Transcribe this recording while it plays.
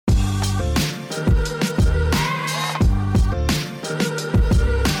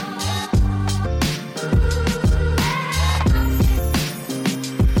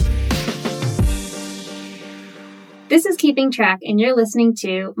This is Keeping Track, and you're listening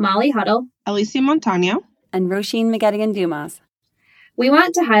to Molly Huddle, Alicia Montano, and Roisin McGettigan-Dumas. We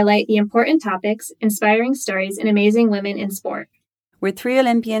want to highlight the important topics, inspiring stories, and amazing women in sport. We're 3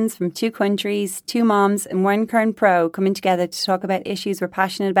 Olympians from 2 countries, 2 moms, and 1 current pro coming together to talk about issues we're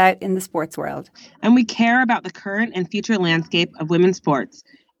passionate about in the sports world. And we care about the current and future landscape of women's sports.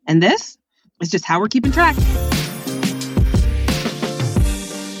 And this is just how we're keeping track.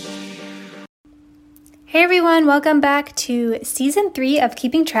 Hey everyone, welcome back to Season 3 of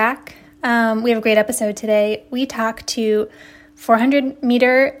Keeping Track. We have a great episode today. We talk to 400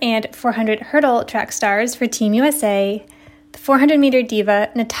 meter and 400 hurdle track stars for Team USA, the 400 meter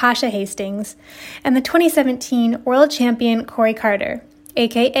diva Natasha Hastings, and the 2017 world champion Corey Carter,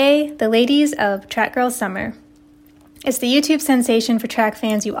 aka the ladies of Track Girls Summer. It's the YouTube sensation for track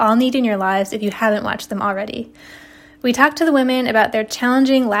fans you all need in your lives if you haven't watched them already. We talked to the women about their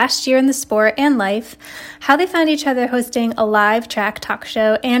challenging last year in the sport and life, how they found each other hosting a live track talk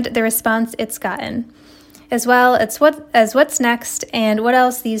show, and the response it's gotten, as well as what's next and what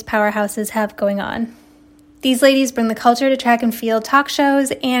else these powerhouses have going on. These ladies bring the culture to track and field talk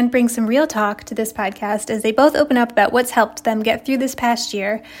shows and bring some real talk to this podcast as they both open up about what's helped them get through this past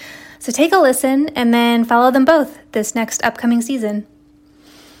year. So take a listen and then follow them both this next upcoming season.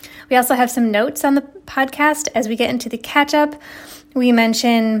 We also have some notes on the podcast as we get into the catch-up. We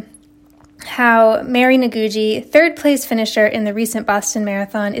mention how Mary Noguchi, 3rd place finisher in the recent Boston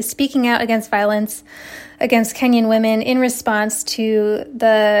Marathon, is speaking out against violence against Kenyan women in response to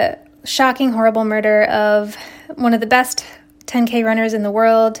the shocking, horrible murder of one of the best 10K runners in the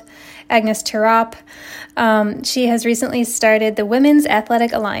world, Agnes Tirop. She has recently started the Women's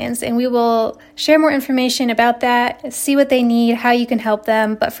Athletic Alliance, and we will share more information about that, see what they need, how you can help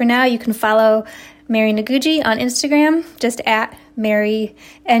them. But for now, you can follow Mary Noguchi on Instagram, just at Mary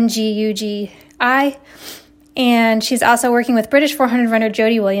Ngugi. And she's also working with British 400 runner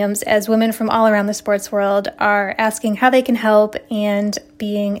Jody Williams as women from all around the sports world are asking how they can help and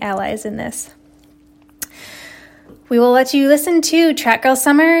being allies in this. We will let you listen to Track Girl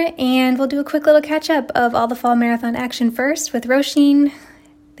Summer, and we'll do a quick little catch-up of all the fall marathon action first with Roisin.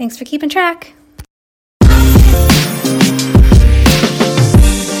 Thanks for keeping track.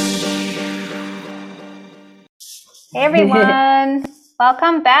 Hey everyone,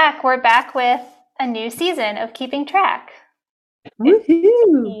 welcome back. We're back with a new season of Keeping Track.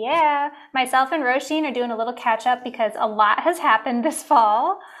 Woohoo! Yeah, myself and Roisin are doing a little catch-up because a lot has happened this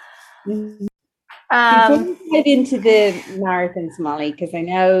fall. Before we get into the marathons, Molly, because I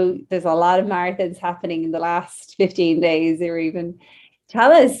know there's a lot of marathons happening in the last 15 days or even.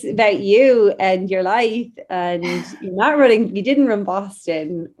 Tell us about you and your life. And you're not running, you didn't run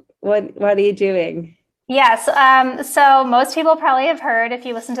Boston. What are you doing? Yes. So most people probably have heard, if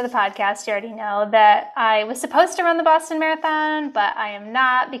you listen to the podcast, you already know that I was supposed to run the Boston Marathon, but I am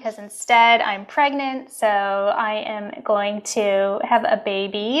not because instead I'm pregnant. So I am going to have a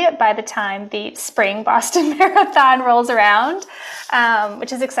baby by the time the spring Boston Marathon rolls around,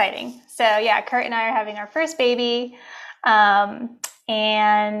 which is exciting. So yeah, Kurt and I are having our first baby.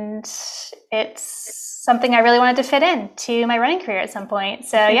 And it's something I really wanted to fit in to my running career at some point.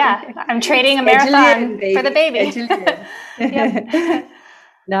 So yeah, I'm trading a marathon for the baby. Yep.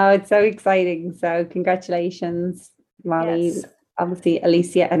 No, it's so exciting. So congratulations, Molly. Yes. Obviously,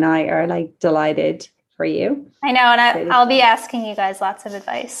 Alicia and I are like delighted for you. I know, and I'll be asking you guys lots of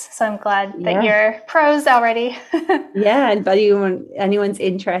advice. So I'm glad that you're pros already. Yeah, and if anyone's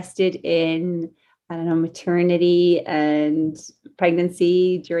interested in maternity and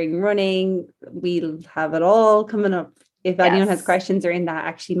pregnancy during running, we'll have it all coming up. If anyone has questions or in that,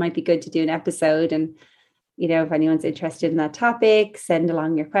 actually might be good to do an episode. And, if anyone's interested in that topic, send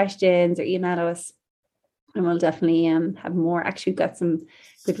along your questions or email us. And we'll definitely have more. Actually, we've got some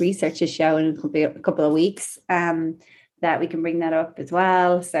good research to show in a couple of weeks that we can bring that up as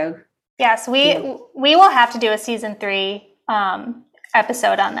well. So yes, we will have to do a season 3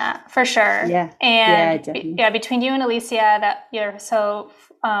 episode on that for sure. And between you and Alicia, that you're so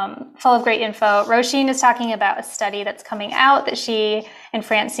full of great info. Roisin is talking about a study that's coming out that she and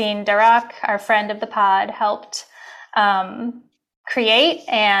Francine Darac, our friend of the pod, helped create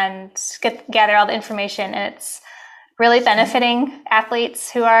and gather all the information, and it's really benefiting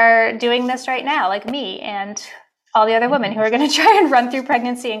athletes who are doing this right now, like me and all the other women who are going to try and run through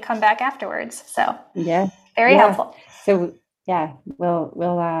pregnancy and come back afterwards. So very helpful. So yeah, we'll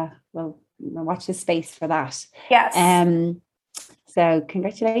watch the space for that. Yes. So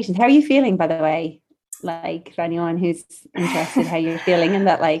congratulations. How are you feeling, by the way? Like, for anyone who's interested, how you're feeling in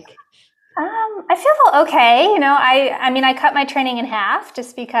that, like. I feel okay. I mean, I cut my training in half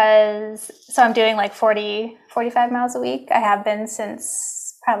just because, so I'm doing like 45 miles a week. I have been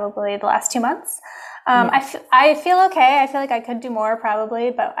since probably the last 2 months. I feel okay. I feel like I could do more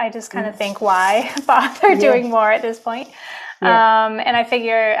probably, but I just kind of think why bother doing more at this point. And I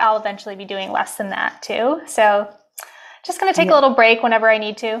figure I'll eventually be doing less than that too. So just going to take a little break whenever I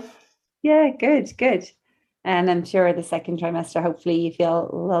need to. Yeah, good. And I'm sure the second trimester, hopefully you feel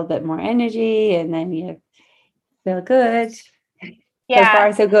a little bit more energy and then you feel good. Yeah. So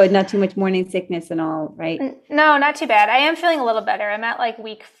far, so good. Not too much morning sickness and all, right? No, not too bad. I am feeling a little better. I'm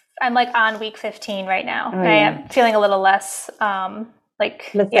on week 15 right now. I am feeling a little less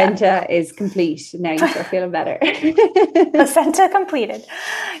placenta is complete. Now you start feeling better. Placenta completed.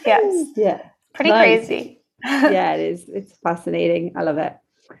 Yes. Yeah. Pretty crazy. Yeah, it is. It's fascinating. I love it.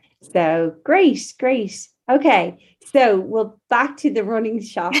 So great. Okay, so we'll back to the running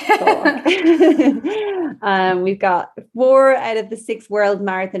shop talk. We've got 4 out of the 6 world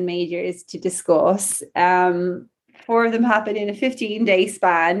marathon majors to discuss. 4 of them happened in a 15-day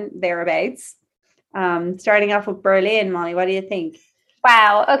span, thereabouts. Starting off with Berlin, Molly, what do you think?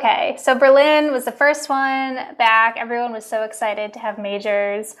 Wow. Okay. So Berlin was the first one back. Everyone was so excited to have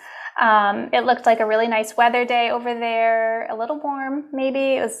majors. It looked like a really nice weather day over there, a little warm,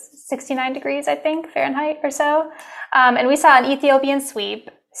 maybe. It was 69 degrees, I think, Fahrenheit or so. And we saw an Ethiopian sweep,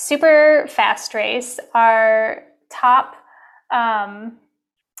 super fast race. Our top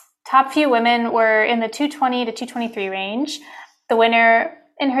few women were in the 220 to 223 range. The winner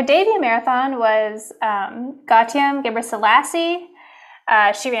in her debut marathon was Gautam Gebrselassie.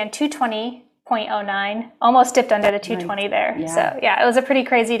 She ran 220.09, almost dipped under the 220 there. Yeah. So yeah, it was a pretty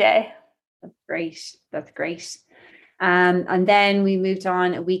crazy day. That's great. And then we moved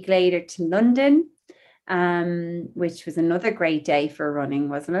on a week later to London, which was another great day for running,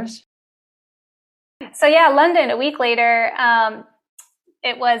 wasn't it? So yeah, London, a week later,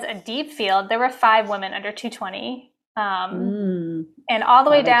 it was a deep field. There were 5 women under 220. And all the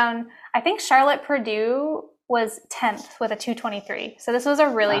way down, I think Charlotte Purdue was 10th with a 223. So this was a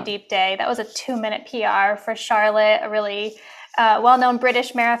really deep day. That was a 2-minute PR for Charlotte, a really well-known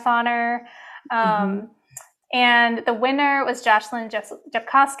British marathoner. And the winner was Jocelyn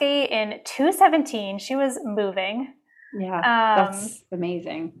Jepkowski in 2:17. She was moving. Yeah, that's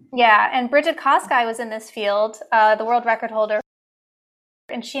amazing. Yeah, and Bridget Kosgei was in this field, the world record holder.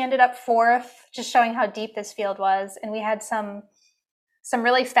 And she ended up 4th, just showing how deep this field was. And we had some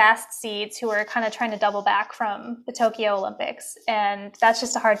really fast seeds who were kind of trying to double back from the Tokyo Olympics. And that's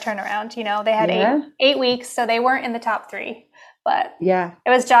just a hard turnaround. They had 8 weeks, so they weren't in the top 3. But it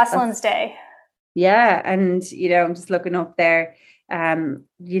was Jocelyn's day. Yeah. And, I'm just looking up there,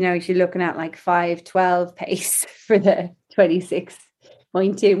 you're looking at like 5:12 pace for the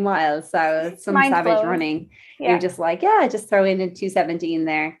 26.2 miles. So it's some savage running. Yeah. You're just like, just throw in a 2:17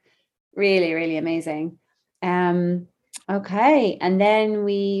 there. Really, really amazing. Okay. And then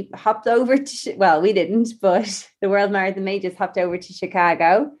we hopped over to, we didn't, but the World Marathon Majors hopped over to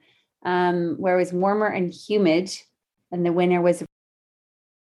Chicago, where it was warmer and humid. And the winner was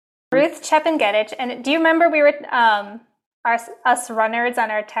Ruth Chepngetich. And do you remember we were, us runners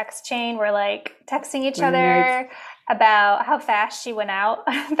on our text chain were like texting each other about how fast she went out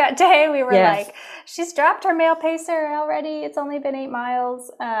that day. We were like, she's dropped her male pacer already. It's only been 8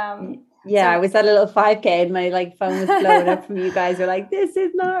 miles. I was at a little 5K and my phone was blowing up from you guys. Were like, this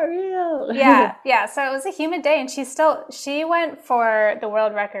is not real. Yeah. So it was a humid day and she went for the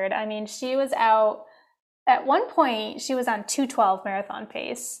world record. I mean, she was out at one point, she was on 2:12 marathon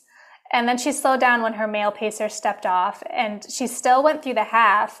pace. And then she slowed down when her male pacer stepped off, and she still went through the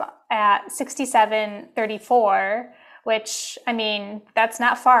half at 67:34, which, I mean, that's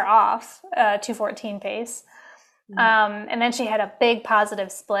not far off 2:14 pace. And then she had a big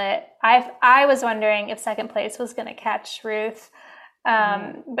positive split. I was wondering if second place was going to catch Ruth,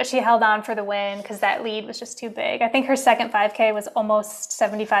 but she held on for the win because that lead was just too big. I think her second 5K was almost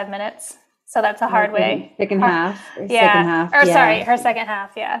 75 minutes. So that's a hard way. Second half. Sorry, her second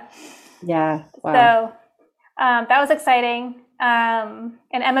half. Yeah. Yeah. Wow. So that was exciting. And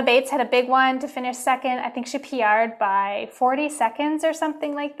Emma Bates had a big one to finish second. I think she PR'd by 40 seconds or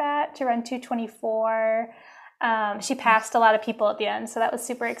something like that to run 2:24. She passed a lot of people at the end. So that was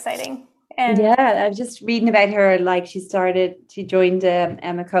super exciting. And I was just reading about her. She joined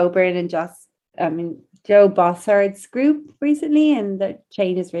Emma Coburn and Joe Bossard's group recently, and the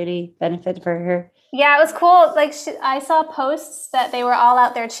chain has really benefited for her. Yeah, it was cool. I saw posts that they were all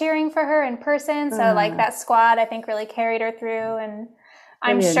out there cheering for her in person. So that squad, I think, really carried her through. And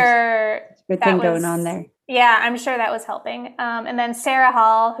I'm Brilliant. sure Good that thing was going on there. Yeah, I'm sure that was helping. And then Sarah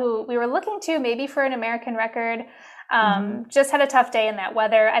Hall, who we were looking to maybe for an American record, just had a tough day in that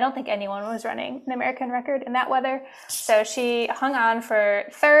weather. I don't think anyone was running an American record in that weather. So she hung on for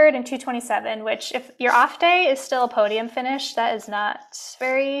third and 2:27, which if your off day is still a podium finish, that is not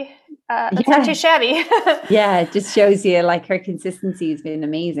very, that's not too shabby. Yeah, it just shows you like her consistency has been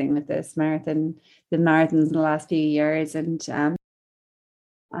amazing with this marathon, the marathons in the last few years.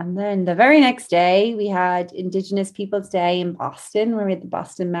 And then the very next day, we had Indigenous Peoples Day in Boston, where we had the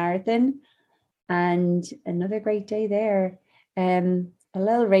Boston Marathon, and another great day there. A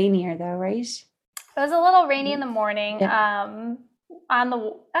little rainier though, right? It was a little rainy in the morning. Yeah. I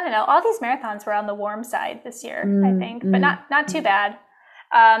don't know, all these marathons were on the warm side this year, I think, but not too bad.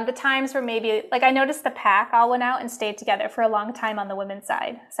 The times were maybe, like I noticed the pack all went out and stayed together for a long time on the women's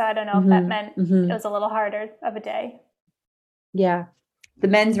side. So I don't know if that meant it was a little harder of a day. Yeah. The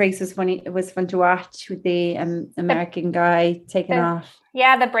men's race was funny. It was fun to watch with the American guy taking off.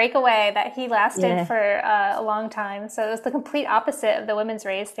 Yeah, the breakaway that he lasted for a long time. So it was the complete opposite of the women's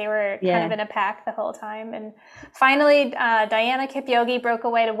race. They were kind of in a pack the whole time. And finally, Diana Kipyoge broke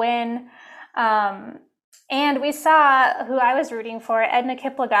away to win. And we saw who I was rooting for, Edna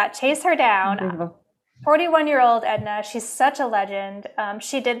Kiplagat, chase her down. 41-year-old Edna, she's such a legend.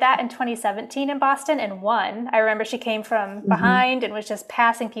 She did that in 2017 in Boston and won. I remember she came from behind and was just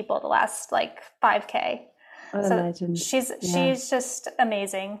passing people the last like 5K. What a legend. She's just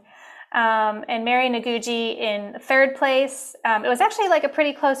amazing. And Mary Noguchi in third place. It was actually like a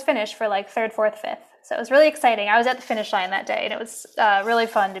pretty close finish for like third, fourth, fifth. So it was really exciting. I was at the finish line that day and it was really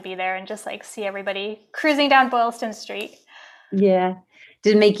fun to be there and just like see everybody cruising down Boylston Street. Yeah.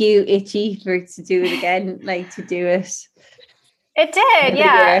 Did it make you itchy to do it again, like to do it? It did,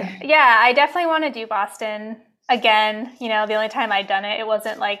 yeah. Yeah, I definitely want to do Boston again. You know, the only time I'd done it, it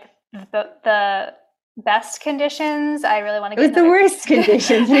wasn't like the best conditions. I really want to get it was the worst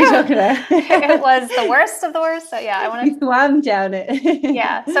conditions you're talking about. It was the worst of the worst. So yeah, I want to swam down it.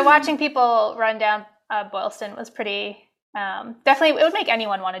 Yeah. So watching people run down Boylston was pretty definitely, it would make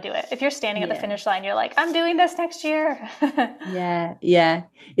anyone want to do it. If you're standing at the finish line, you're like, I'm doing this next year. Yeah.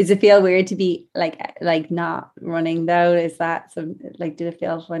 Does it feel weird to be like not running though? Is that some like, did it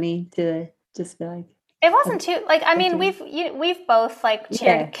feel funny to just be like? It wasn't too like, I mean, we've both like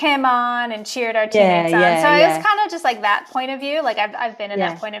cheered Kim on and cheered our teammates on. So it was kind of just like that point of view. Like I've been in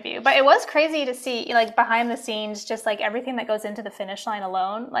that point of view, but it was crazy to see like behind the scenes, just like everything that goes into the finish line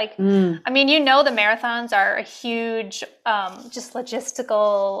alone. Like, I mean, you know, the marathons are a huge, just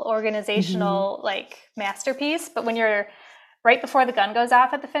logistical, organizational, like masterpiece. But when you're right before the gun goes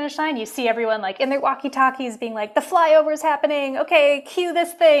off at the finish line, you see everyone like in their walkie-talkies being like, the flyover's happening. Okay, cue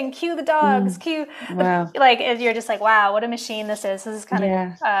this thing, cue the dogs, cue. Wow. Like you're just like, wow, what a machine this is. This is kind of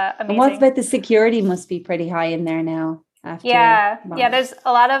amazing. And what about the security must be pretty high in there now? After there's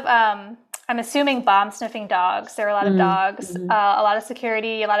a lot of, I'm assuming bomb sniffing dogs. There are a lot of dogs, a lot of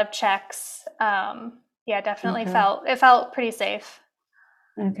security, a lot of checks. Definitely felt pretty safe.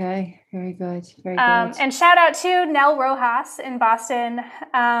 Okay, very good. Very good. And shout out to Nell Rojas in Boston.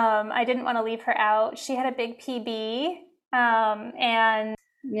 I didn't want to leave her out. She had a big PB. And I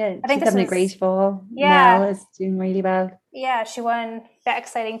think she's having a great fall. Yeah. Nell is doing really well. Yeah, she won that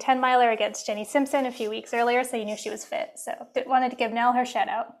exciting 10-miler against Jenny Simpson a few weeks earlier, so you knew she was fit. So wanted to give Nell her shout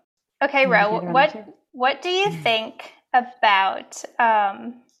out. Okay, Ro, what do you think about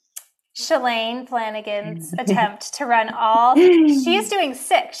Shalane Flanagan's attempt to run she is doing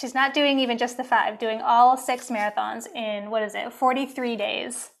 6. She's not doing even just the 5, doing all 6 marathons in, 43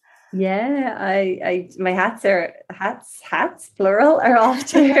 days. Yeah, I my hats plural are off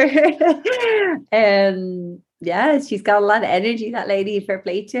to her. She's got a lot of energy, that lady. Fair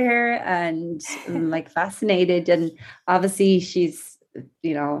play to her, and I'm like fascinated. And obviously she's,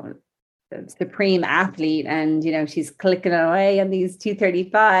 you know, supreme athlete, and you know she's clicking away on these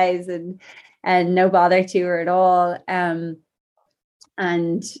 2:35s and no bother to her at all, and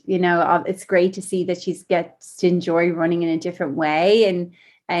you know it's great to see that she gets to enjoy running in a different way. And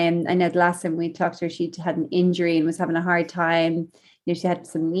I know the last time we talked to her, she had an injury and was having a hard time. You know, she had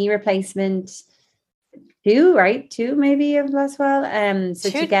some knee replacement, 2 maybe of as well. So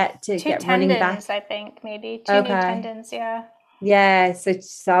to get running back, I think maybe 2 new tendons. Yeah, so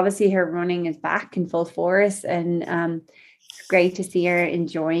obviously her running is back in full force, and it's great to see her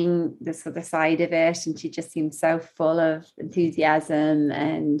enjoying this other side of it. And she just seems so full of enthusiasm,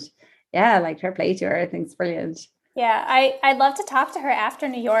 and like fair play to her. I think it's brilliant. Yeah, I'd love to talk to her after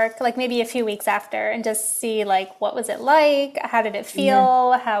New York, like maybe a few weeks after, and just see like what was it like? How did it Yeah.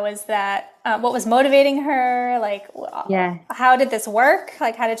 feel? How was that? What was motivating her? Like, Yeah. how did this work?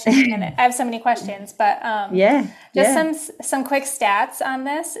 Like, how did she plan it? I have so many questions, but Yeah. just Yeah. some quick stats on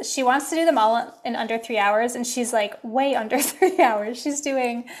this. She wants to do them all in under 3 hours, and she's like way under 3 hours. She's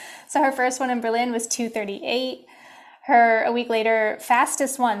doing so. Her first one in Berlin was 2:38. Her a week later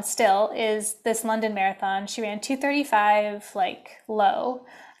fastest one still is this London marathon. She ran 2:35 like low,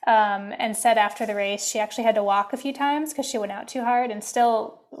 and said after the race she actually had to walk a few times because she went out too hard and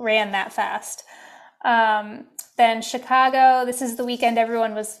still ran that fast. Then Chicago, this is the weekend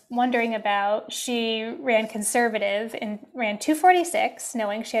everyone was wondering about. She ran conservative and ran 2:46,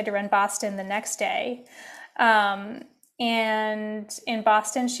 knowing she had to run Boston the next day. And in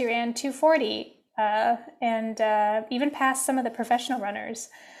Boston she ran 2:40. And even past some of the professional runners.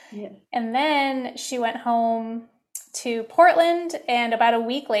 Yeah. And then she went home to Portland, and about a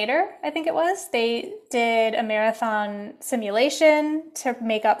week later, I think it was, they did a marathon simulation to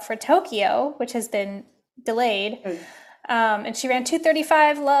make up for Tokyo, which has been delayed. And she ran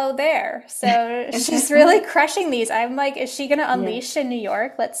 2:35 low there. So she's really crushing these. I'm like, is she going to unleash in New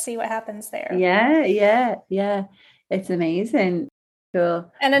York? Let's see what happens there. Yeah. It's amazing.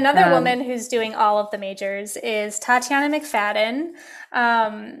 Cool. And another woman who's doing all of the majors is Tatiana McFadden.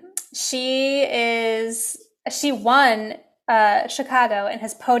 She won Chicago and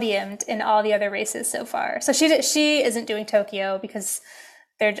has podiumed in all the other races so far. So she isn't doing Tokyo because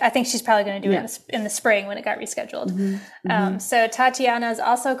I think she's probably going to do it in the spring when it got rescheduled. So Tatiana is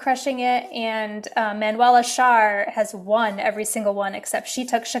also crushing it, and Manuela Schär has won every single one except she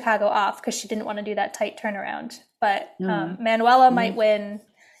took Chicago off because she didn't want to do that tight turnaround. But Manuela might win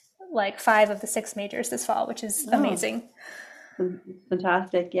like 5 of the 6 majors this fall, which is amazing.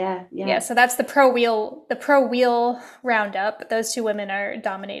 Fantastic. Yeah. So that's the pro wheel roundup. Those 2 women are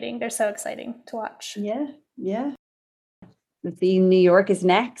dominating. They're so exciting to watch. Yeah. The New York is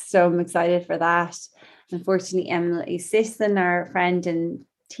next, so I'm excited for that. Unfortunately, Emily Sisson, our friend and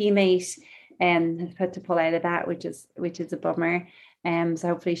teammate, has had to pull out of that, which is a bummer. So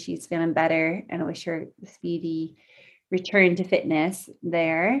hopefully she's feeling better, and I wish her a speedy return to fitness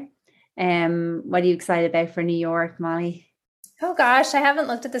there. What are you excited about for New York, Molly? Oh gosh, I haven't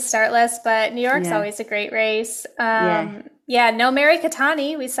looked at the start list, but New York's always a great race. No Mary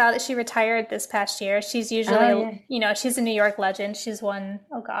Keitany. We saw that she retired this past year. She's usually, she's a New York legend. She's won,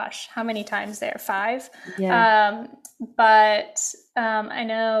 how many times there? 5. But I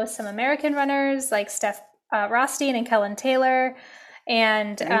know some American runners like Steph Rothstein and Kellen Taylor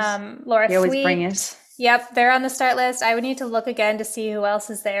and Laura Fleet. Always bring it. Yep, they're on the start list. I would need to look again to see who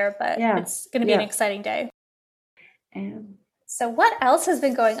else is there, but it's going to be an exciting day. So what else has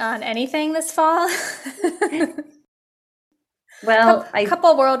been going on? Anything this fall? Well, a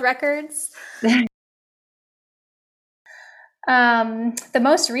couple world records. The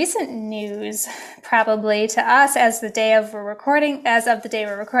most recent news, probably to us as of the day we're recording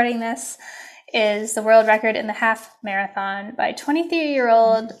this, is the world record in the half marathon by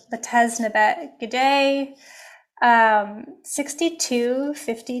 23-year-old Latesnabet Gidey,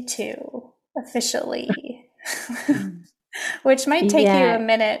 62:52 officially, which might take you a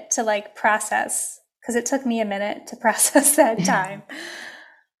minute to like process, because it took me a minute to process that time.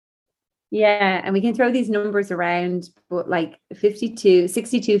 Yeah, and we can throw these numbers around, but like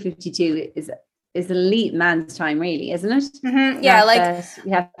 62:52 is elite man's time, really, isn't it? Mm-hmm. Yeah,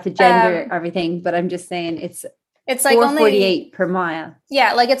 we have to gender everything, but I'm just saying it's like 4:48 per mile.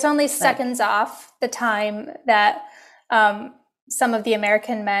 Yeah, like it's only seconds off the time that some of the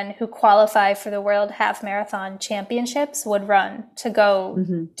American men who qualify for the World Half Marathon Championships would run to go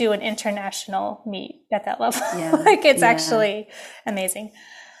do an international meet at that level. Like it's actually amazing.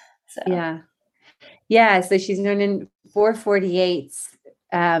 So. So she's running 4:48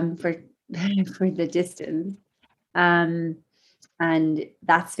 for the distance, and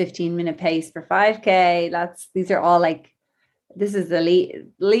that's 15-minute pace for 5K. These are all like, this is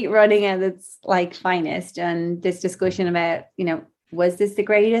elite running at its like finest. And this discussion about, was this the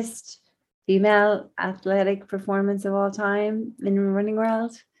greatest female athletic performance of all time in the running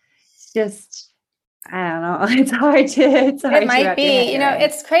world? It's just, I don't know. It's hard to. It might be.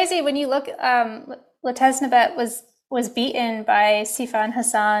 It's crazy when you look. Latesnabet was beaten by Sifan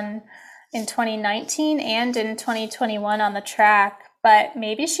Hassan in 2019 and in 2021 on the track, but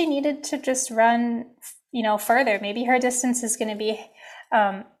maybe she needed to just run, further. Maybe her distance is going to be.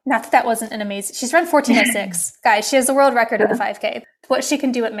 Not that wasn't an amazing. She's run 14:06, guys. She has the world record in the 5K. What she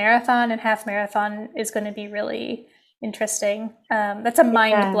can do at marathon and half marathon is going to be really interesting. That's a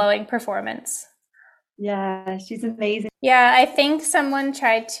mind-blowing performance. Yeah, she's amazing. Yeah, I think someone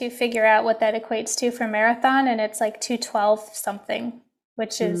tried to figure out what that equates to for marathon, and it's like 2:12 something,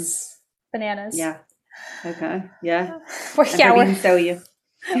 which is bananas. Yeah. Okay. Yeah. We're So you.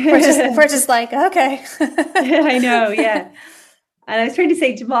 we're just like, okay. I know, yeah. And I was trying to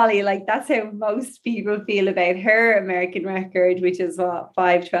say to Molly, like, that's how most people feel about her American record, which is what,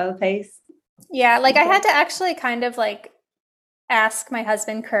 5:12 pace. Yeah, like I had to actually kind of like ask my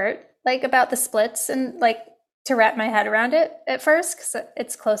husband Kurt like about the splits and like to wrap my head around it at first, because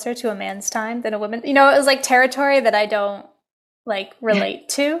it's closer to a man's time than a woman. You know, it was like territory that I don't like relate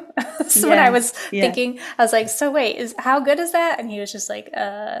to. So when I was thinking, I was like, so wait, how good is that? And he was just like,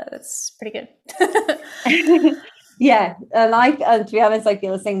 that's pretty good. Yeah. And to be honest, I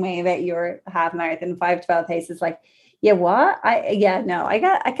feel the same way about your half marathon. 5:12 pace is like, yeah, what?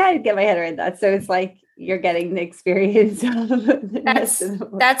 I can't get my head around that. So it's like you're getting the experience of that's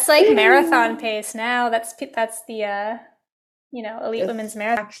like marathon pace now. That's the elite women's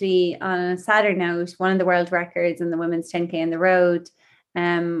marathon. Actually, on a sadder note, one of the world records in the women's 10K on the road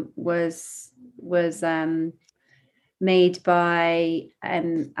was made by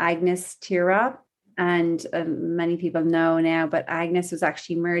Agnes Tirop. And many people know now, but Agnes was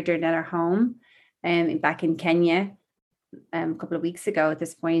actually murdered at her home back in Kenya a couple of weeks ago at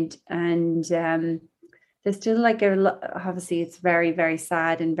this point. And there's still like obviously it's very, very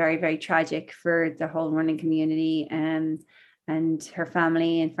sad and very, very tragic for the whole running community and her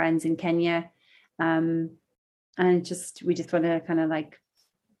family and friends in Kenya. And we just want to kind of like,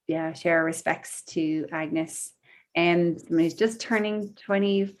 share our respects to Agnes. And he's just turning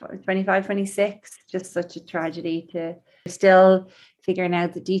 25, 26, just such a tragedy to still figuring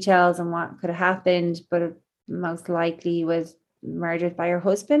out the details and what could have happened, but most likely was murdered by her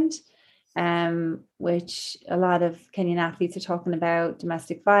husband, which a lot of Kenyan athletes are talking about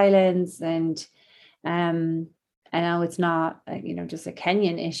domestic violence. And I know it's not, just a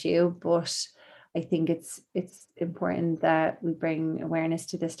Kenyan issue, but I think it's important that we bring awareness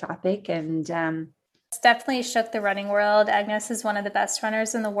to this topic. And it's definitely shook the running world. Agnes is one of the best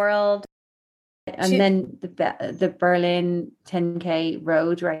runners in the world. And then the Berlin 10K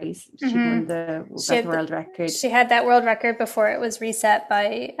road race, she won the world record. She had that world record before it was reset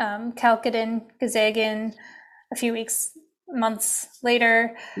by Kalkadin Gazagin a few months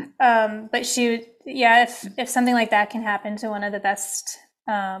later. But if something like that can happen to one of the best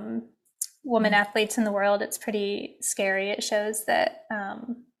women athletes in the world, it's pretty scary. It shows that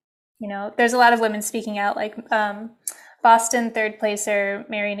there's a lot of women speaking out, like Boston third placer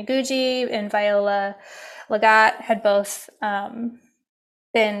Mary Noguchi and Viola Lagat had both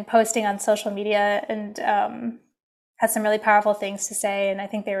been posting on social media and had some really powerful things to say. And I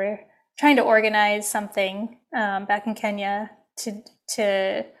think they were trying to organize something back in Kenya to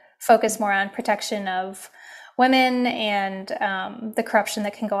focus more on protection of women and the corruption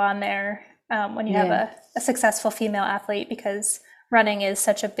that can go on there when you have a successful female athlete, because running is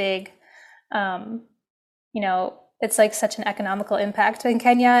such a big, it's like such an economical impact in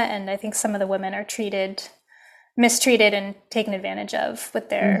Kenya. And I think some of the women are mistreated and taken advantage of with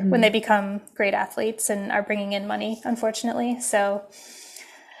when they become great athletes and are bringing in money, unfortunately. So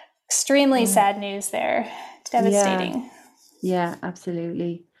extremely sad news there. It's devastating. Yeah,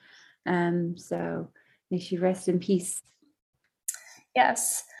 absolutely. So may she rest in peace.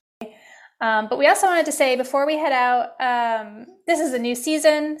 Yes. But we also wanted to say before we head out, this is a new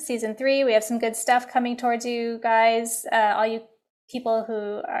season 3. We have some good stuff coming towards you guys, all you people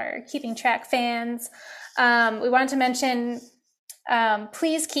who are Keeping Track fans. We wanted to mention,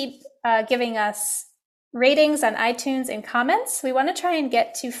 please keep giving us ratings on iTunes and comments. We want to try and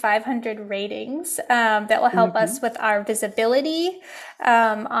get to 500 ratings. That will help us with our visibility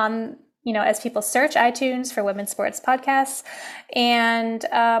on as people search iTunes for women's sports podcasts. And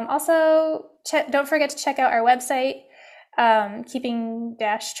also don't forget to check out our website,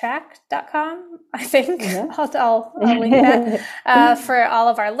 keeping-track.com, I think. I'll link that for all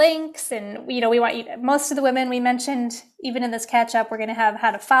of our links. And, we want you, most of the women we mentioned, even in this catch up, we're going to have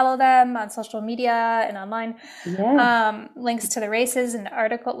how to follow them on social media and online, links to the races and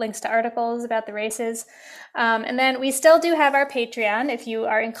links to articles about the races. And then we still do have our Patreon if you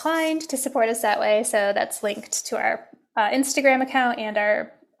are inclined to support us that way. So that's linked to our Instagram account and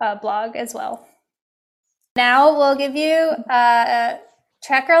our blog as well. Now we'll give you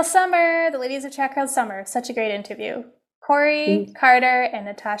Track Girl Summer, the ladies of Track Girl Summer. Such a great interview. Corey Carter and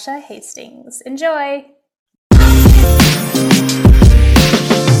Natasha Hastings. Enjoy.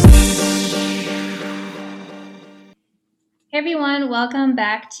 Hey everyone, welcome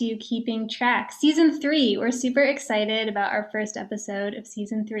back to Keeping Track. Season 3. We're super excited about our first episode of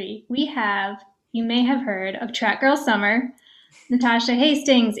Season 3. We have you may have heard of Track Girl Summer, Natasha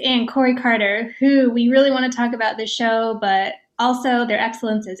Hastings and Corey Carter, who we really want to talk about this show, but also their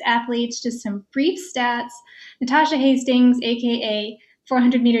excellence as athletes. Just some brief stats. Natasha Hastings, aka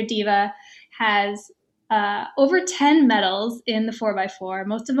 400-meter diva, has over 10 medals in the 4x4,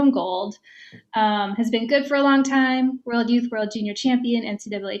 most of them gold. Has been good for a long time. World Youth, World Junior Champion,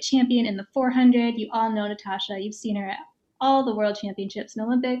 NCAA champion in the 400. You all know Natasha. You've seen her at all the World Championships and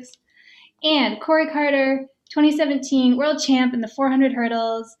Olympics. And Corey Carter, 2017 World Champ in the 400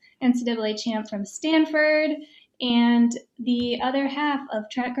 hurdles, NCAA champ from Stanford, and the other half of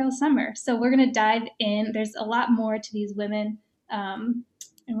Track Girl Summer. So we're going to dive in. There's a lot more to these women, and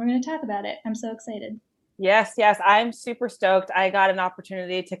we're going to talk about it. I'm so excited. Yes. I'm super stoked. I got an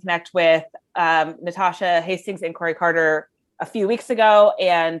opportunity to connect with Natasha Hastings and Corey Carter a few weeks ago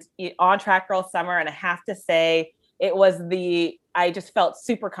and on Track Girl Summer. And I have to say, I just felt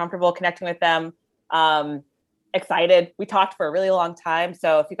super comfortable connecting with them. Excited. We talked for a really long time.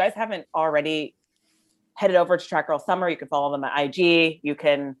 So if you guys haven't already headed over to Track Girl Summer, you can follow them at IG. You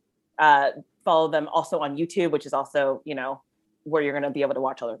can follow them also on YouTube, which is also, where you're going to be able to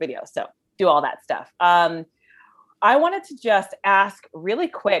watch all their videos. So do all that stuff. I wanted to just ask really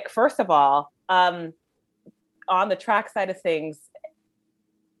quick, first of all, on the track side of things,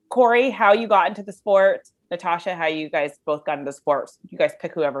 Corey, how you got into the sport, Natasha, how you guys both got into sports. You guys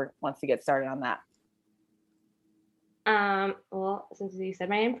pick whoever wants to get started on that. Well, since you said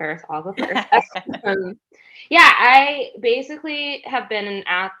my name first, I'll go first. I basically have been an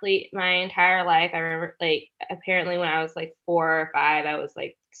athlete my entire life. I remember, apparently when I was 4 or 5, I was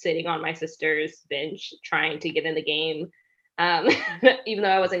sitting on my sister's bench trying to get in the game, even though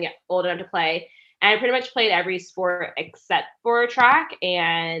I wasn't yet old enough to play. And I pretty much played every sport except for track,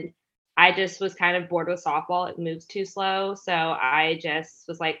 and I just was kind of bored with softball. It moves too slow. So I just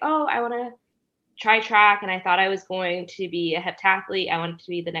was I want to try track. And I thought I was going to be a heptathlete. I wanted to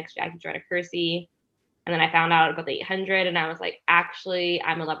be the next Jackie Joyner-Kersee. And then I found out about the 800 and I was actually,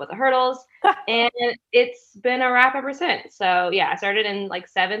 I'm in love with the hurdles. And it's been a wrap ever since. So yeah, I started in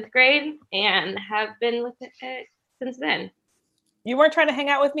 7th grade and have been with it since then. You weren't trying to hang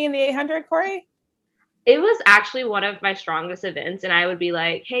out with me in the 800, Corey? It was actually one of my strongest events. And I would be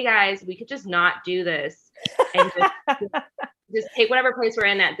like, hey guys, we could just not do this and just take whatever place we're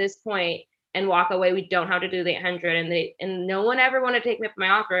in at this point and walk away. We don't have to do the 800. And no one ever wanted to take me up my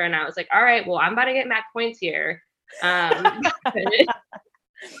offer. And I was like, all right, well, I'm about to get max points here. I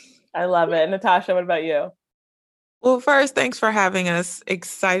love it. Natasha, what about you? Well, first, thanks for having us.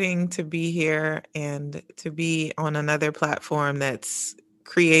 Exciting to be here and to be on another platform that's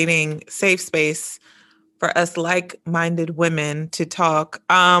creating safe space for us like-minded women to talk.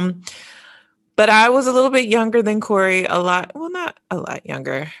 But I was a little bit younger than Corey, not a lot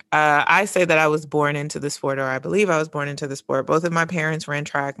younger. I say that I was born into the sport, or I believe I was born into the sport. Both of my parents ran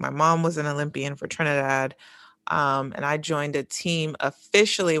track. My mom was an Olympian for Trinidad. And I joined a team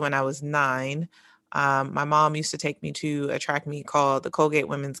officially when I was 9. My mom used to take me to a track meet called the Colgate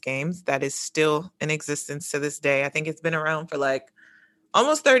Women's Games that is still in existence to this day. I think it's been around for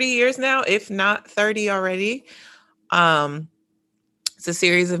almost 30 years now, if not 30 already. It's a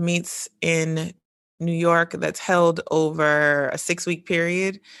series of meets in New York that's held over a 6-week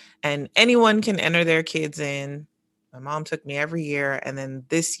period, and anyone can enter their kids in. My mom took me every year, and then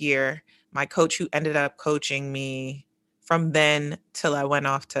this year, my coach, who ended up coaching me from then till I went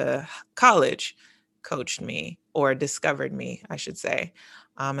off to college, coached me, or discovered me, I should say.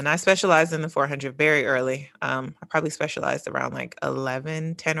 And I specialized in the 400 very early. I probably specialized around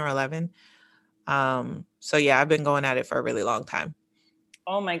 10 or 11. So yeah, I've been going at it for a really long time.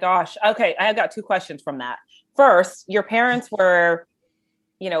 Oh my gosh. Okay. I have got 2 questions from that. First, your parents were,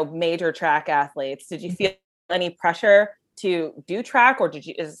 major track athletes. Did you feel any pressure to do track, or is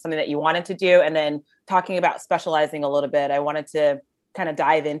it something that you wanted to do? And then talking about specializing a little bit, I wanted to kind of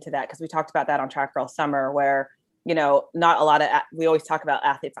dive into that because we talked about that on Track Girl Summer where, not a lot of, we always talk about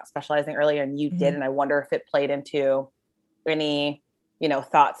athletes not specializing earlier, and you did. And I wonder if it played into any,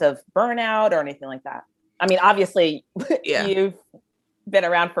 thoughts of burnout or anything like that. I mean, obviously you've been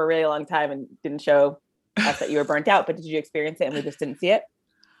around for a really long time and didn't show us that you were burnt out, but did you experience it and we just didn't see it?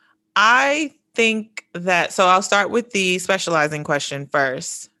 I think that, so I'll start with the specializing question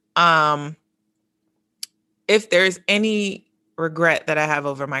first. If there's any regret that I have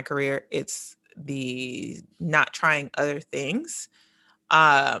over my career, it's the not trying other things.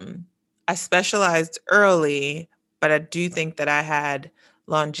 I specialized early, but I do think that I had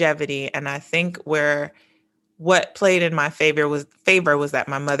longevity. And I think what played in my favor was that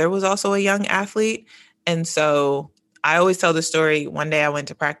my mother was also a young athlete. And so I always tell the story. One day I went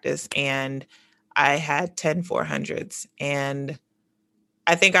to practice and I had 10 400s, and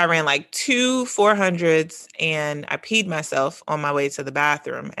I think I ran like 2 400s, and I peed myself on my way to the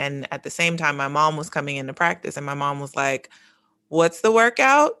bathroom. And at the same time, my mom was coming into practice, and my mom was like, "What's the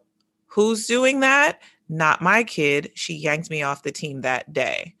workout? Who's doing that? Not my kid." She yanked me off the team that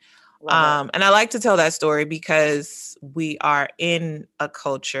day. And I like to tell that story because we are in a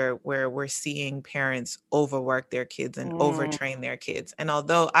culture where we're seeing parents overwork their kids and overtrain their kids. And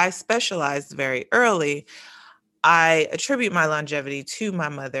although I specialized very early, I attribute my longevity to my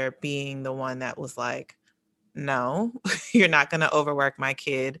mother being the one that was like, "No, you're not going to overwork my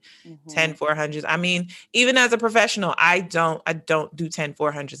kid." 10 400s. I mean, even as a professional, I don't do 10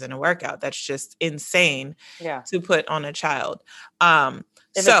 400s in a workout. That's just insane to put on a child.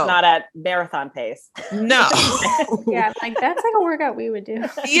 If it's not at marathon pace. No. Yeah, like that's like a workout we would do.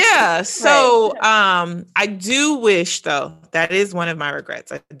 Yeah. So I do wish, though, that is one of my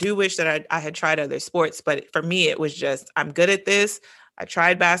regrets. I do wish that I had tried other sports, but for me, it was just, I'm good at this. I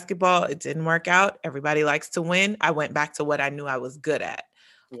tried basketball. It didn't work out. Everybody likes to win. I went back to what I knew I was good at.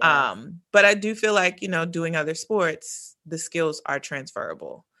 Yes. But I do feel like, doing other sports, the skills are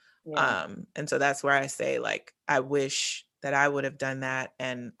transferable. Yeah. And so that's where I say, like, I wish that I would have done that.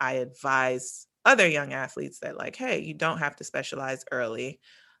 And I advise other young athletes that, like, hey, you don't have to specialize early.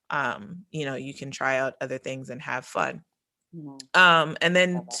 You can try out other things and have fun. Mm-hmm. And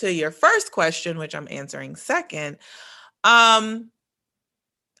then to your first question, which I'm answering second, I'll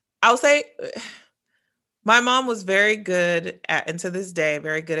say my mom was very good at, and to this day,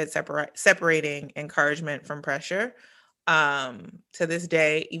 very good at separating encouragement from pressure. To this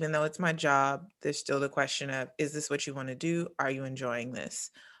day, even though it's my job, there's still the question of, is this what you want to do? Are you enjoying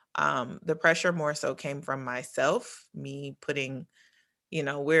this? The pressure more so came from myself, me putting,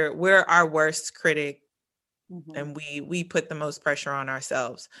 we're our worst critic, and we put the most pressure on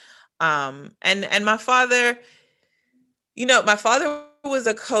ourselves. And my father, my father was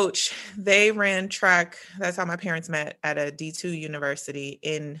a coach. They ran track. That's how my parents met, at a D2 university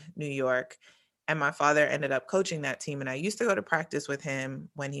in New York. And my father ended up coaching that team. And I used to go to practice with him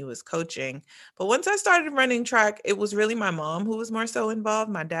when he was coaching. But once I started running track, it was really my mom who was more so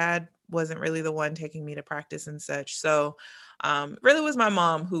involved. My dad wasn't really the one taking me to practice and such. So really was my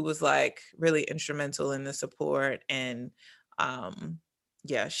mom who was like really instrumental in the support. And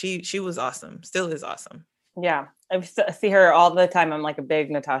she was awesome. Still is awesome. Yeah, I see her all the time. I'm like a big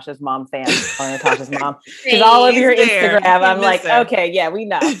Natasha's mom fan. Or Natasha's mom. She's all over your Instagram. I'm like, okay, yeah, we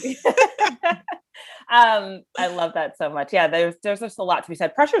know. I love that so much. Yeah, there's just a lot to be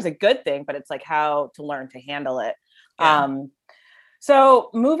said. Pressure is a good thing, but it's like how to learn to handle it. Yeah. So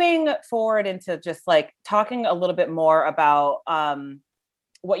moving forward into just like talking a little bit more about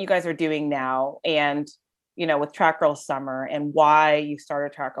what you guys are doing now, and with Track Girls Summer and why you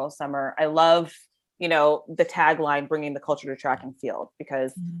started Track Girls Summer. I love the tagline, bringing the culture to track and field,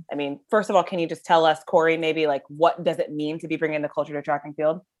 because I mean, first of all, can you just tell us, Corey, maybe like, what does it mean to be bringing the culture to track and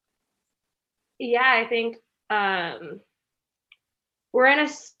field? Yeah, I think we're in a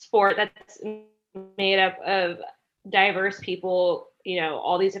sport that's made up of diverse people,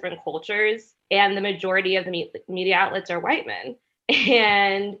 all these different cultures, and the majority of the media outlets are white men.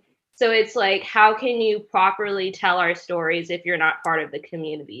 And so it's like, how can you properly tell our stories if you're not part of the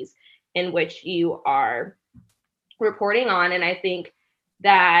communities in which you are reporting on? And I think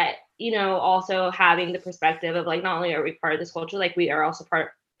that, also having the perspective of like, not only are we part of this culture, like we are also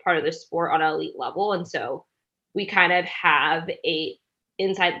part of the sport on an elite level. And so we kind of have a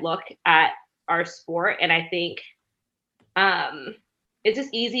inside look at our sport. And I think it's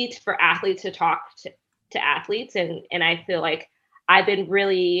just easy for athletes to talk to athletes. And I feel like I've been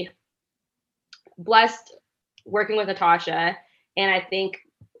really blessed working with Natasha. And I think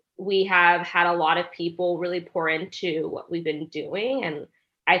we have had a lot of people really pour into what we've been doing. And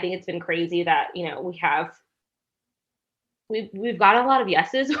I think it's been crazy that, we've got a lot of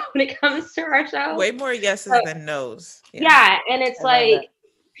yeses when it comes to our show. Way more yeses than nos. Yeah. And it's like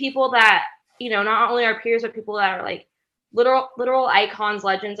people that, not only our peers, but people that are like literal icons,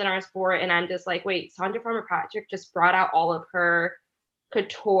 legends in our sport. And I'm just like, wait, Sandra Farmer-Patrick just brought out all of her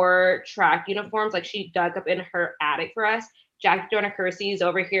couture track uniforms. Like, she dug up in her attic for us. Jackie Jonah Kersey is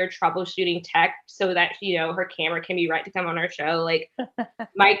over here troubleshooting tech so that, her camera can be right to come on our show. Like,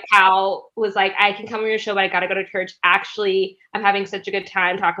 Mike Powell was like, I can come on your show, but I got to go to church. Actually, I'm having such a good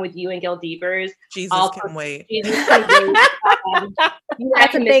time talking with you and Gil Deepers. Jesus can wait. Jesus can wait.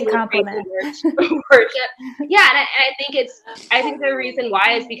 That's a big compliment. Worship. Yeah. And I think the reason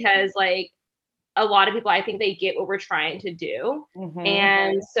why is because, like, a lot of people, I think they get what we're trying to do. Mm-hmm.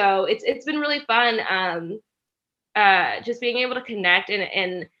 And so it's been really fun. Just being able to connect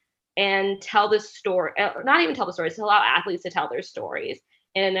and and tell the story, not even tell the stories, to allow athletes to tell their stories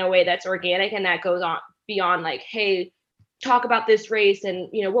in a way that's organic and that goes on beyond like, hey, talk about this race and,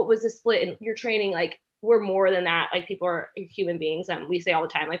 you know, what was the split in your training? Like, we're more than that. Like, people are human beings. We say all the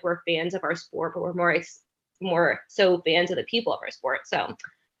time, like, we're fans of our sport, but we're more so fans of the people of our sport. So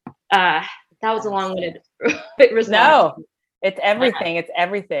that was a long-winded response. No, it's everything. It's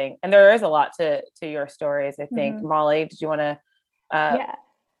everything. And there is a lot to your stories, I think. Molly, did you want to?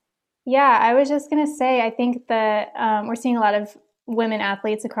 Yeah, I was just going to say, I think that we're seeing a lot of women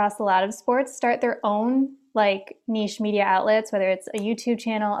athletes across a lot of sports start their own like niche media outlets, whether it's a YouTube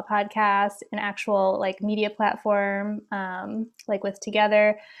channel, a podcast, an actual like media platform, like with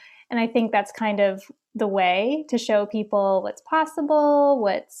Together. And I think that's kind of the way to show people what's possible,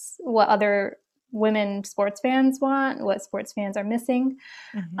 what other women sports fans want, what sports fans are missing.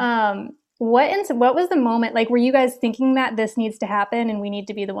 What was the moment, like, were you guys thinking that this needs to happen and we need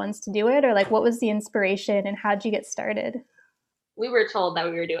to be the ones to do it? Or like, what was the inspiration and how'd you get started? We were told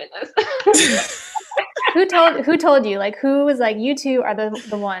that we were doing this. Who told you? Like, who was like, you two are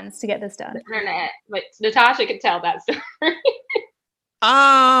the ones to get this done? The internet. But Natasha could tell that story.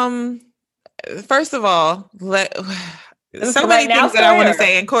 First of all, so many things that I want to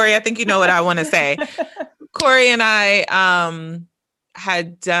say. And Corey, I think you know what I want to say. Corey and I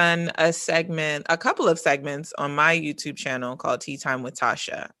had done a couple of segments on my YouTube channel called Tea Time with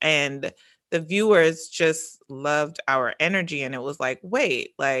Tasha. And the viewers just loved our energy. And it was like,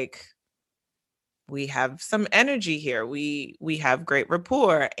 wait, like, we have some energy here. We have great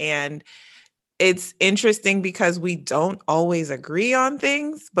rapport. And it's interesting because we don't always agree on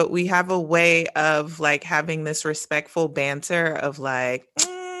things, but we have a way of like having this respectful banter of like,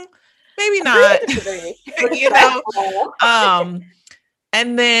 maybe not, you know?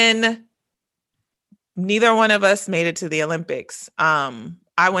 And then neither one of us made it to the Olympics.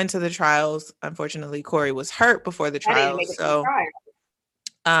 I went to the trials. Unfortunately, Corey was hurt before the trials.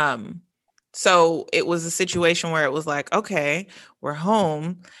 So it was a situation where it was like, okay, we're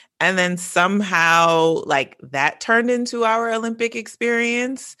home. And then somehow like that turned into our Olympic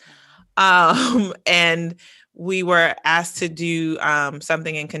experience. And we were asked to do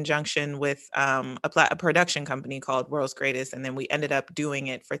something in conjunction with a production company called World's Greatest. And then we ended up doing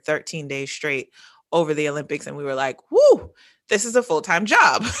it for 13 days straight over the Olympics. And we were like, whoo, this is a full-time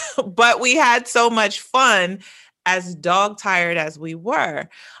job. But we had so much fun, as dog tired as we were.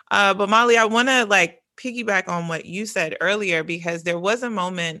 But Molly, I want to like piggyback on what you said earlier, because there was a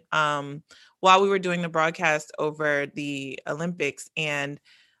moment while we were doing the broadcast over the Olympics, and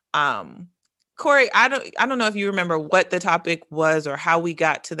Corey, I don't know if you remember what the topic was or how we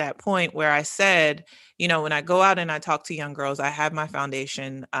got to that point where I said, you know, when I go out and I talk to young girls, I have my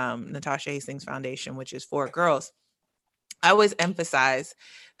foundation, Natasha Hastings Foundation, which is for girls. I always emphasize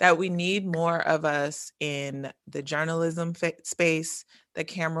that we need more of us in the journalism space, the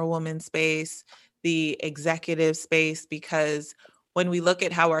camera woman space, the executive space, because when we look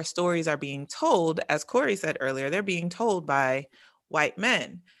at how our stories are being told, as Corey said earlier, they're being told by white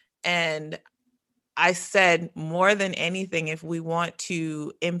men. And I said, more than anything, if we want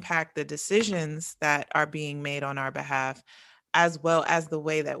to impact the decisions that are being made on our behalf, as well as the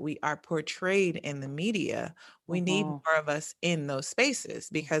way that we are portrayed in the media, we need more of us in those spaces.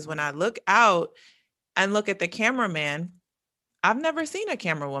 Because when I look out and look at the cameraman, I've never seen a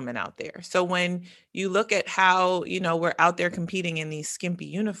camera woman out there. So when you look at how, you know, we're out there competing in these skimpy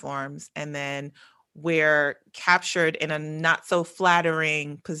uniforms, and then we're captured in a not so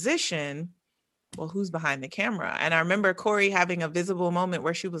flattering position, well, who's behind the camera? And I remember Corey having a visible moment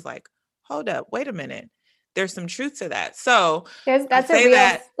where she was like, hold up, wait a minute. There's some truth to that. So that's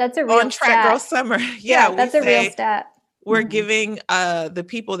a real on Track Girl Summer. Yeah, that's a real stat. We're giving the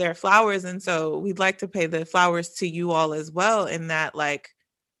people their flowers. And so we'd like to pay the flowers to you all as well, in that, like,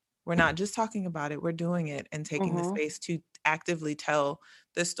 we're not just talking about it, we're doing it and taking the space to actively tell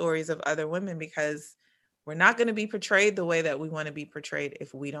the stories of other women, because we're not going to be portrayed the way that we want to be portrayed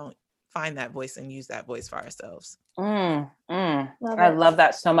if we don't find that voice and use that voice for ourselves. I love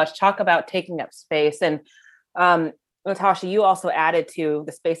that so much. Talk about taking up space. And Natasha, you also added to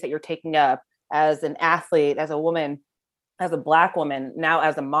the space that you're taking up as an athlete, as a woman, as a Black woman, now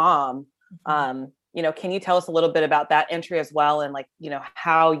as a mom. You know, can you tell us a little bit about that entry as well? And like, you know,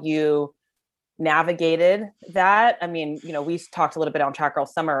 how you navigated that? I mean, you know, we talked a little bit on Track Girl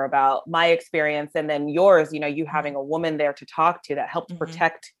Summer about my experience, and then yours, you know, you having a woman there to talk to that helped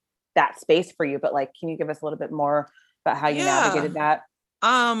protect that space for you. But like, can you give us a little bit more about how you navigated that?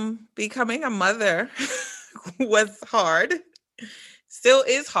 Becoming a mother was hard. still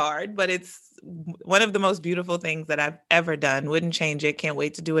is hard, but it's one of the most beautiful things that I've ever done. Wouldn't change it. Can't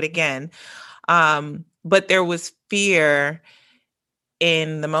wait to do it again. But there was fear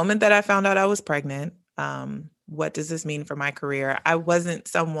in the moment that I found out I was pregnant. What does this mean for my career? I wasn't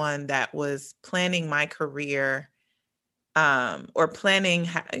someone that was planning my career or planning,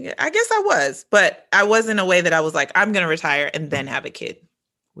 I guess I was, but I was in a way that I was like, I'm going to retire and then have a kid.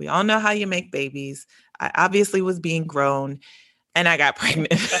 We all know how you make babies. I obviously was being grown and I got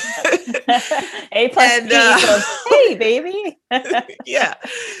pregnant. A plus B equals, hey, baby. Yeah.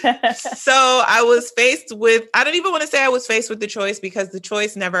 So I was faced with, I don't even want to say I was faced with the choice because the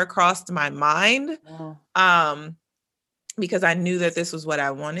choice never crossed my mind. Because I knew that this was what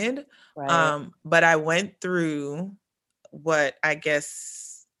I wanted. Right. But I went through what I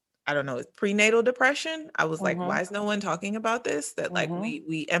guess, I don't know, prenatal depression. I was like, why is no one talking about this? That like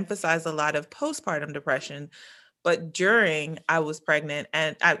we emphasize a lot of postpartum depression. But during I was pregnant,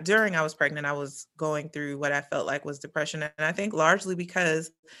 I was going through what I felt like was depression. And I think largely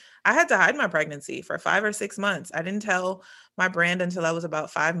because I had to hide my pregnancy for 5 or 6 months. I didn't tell my brand until I was about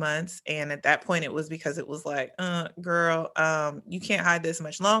 5 months. And at that point, it was because it was like, girl, you can't hide this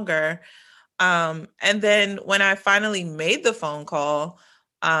much longer. And then when I finally made the phone call,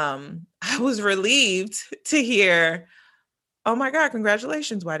 I was relieved to hear, oh my God,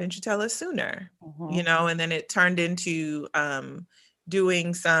 congratulations. Why didn't you tell us sooner? You know, and then it turned into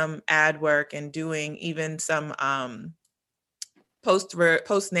doing some ad work and doing even some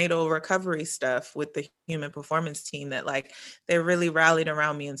postnatal recovery stuff with the human performance team that like they really rallied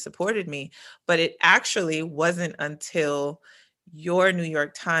around me and supported me. But it actually wasn't until your New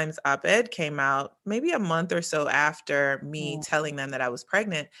York Times op-ed came out, maybe a month or so after me telling them that I was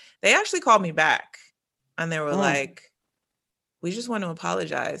pregnant, they actually called me back and they were like, we just want to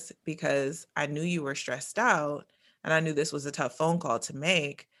apologize because I knew you were stressed out and I knew this was a tough phone call to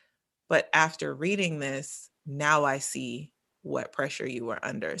make. But after reading this, now I see what pressure you were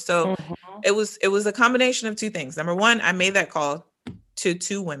under. So it was a combination of two things. Number one, I made that call to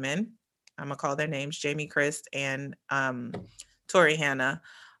 2 women. I'm gonna call their names, Jamie Christ and Tori Hannah.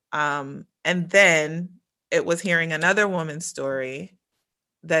 And then it was hearing another woman's story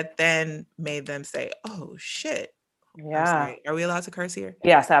that then made them say, oh shit. Yeah. Are we allowed to curse here?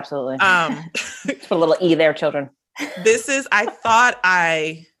 Yes, absolutely. Put a little E there, children. I thought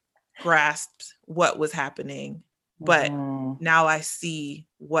I grasped what was happening, but now I see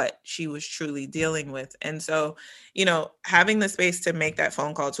what she was truly dealing with. And so, you know, having the space to make that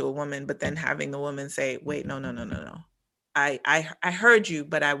phone call to a woman, but then having the woman say, wait, no. I heard you,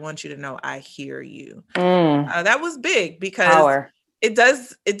 but I want you to know I hear you. That was big because it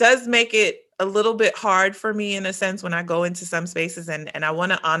does make it a little bit hard for me in a sense when I go into some spaces and I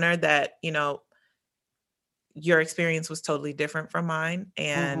want to honor that, you know, your experience was totally different from mine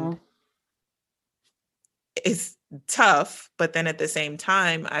and it's tough, but then at the same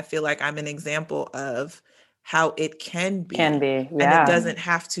time, I feel like I'm an example of how it can be. And it doesn't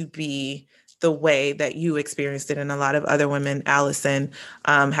have to be the way that you experienced it. And a lot of other women, Allison,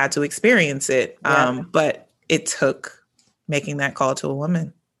 had to experience it. But it took making that call to a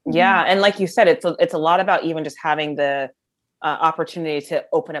woman. Yeah. And like you said, it's a lot about even just having the opportunity to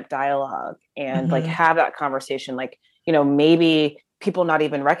open up dialogue and like have that conversation. Like, you know, maybe people not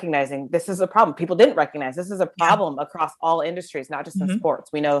even recognizing this is a problem. People didn't recognize this is a problem across all industries, not just in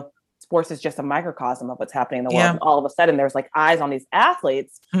sports. We know sports is just a microcosm of what's happening in the world. All of a sudden there's like eyes on these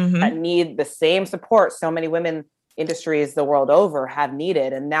athletes that need the same support so many women industries the world over have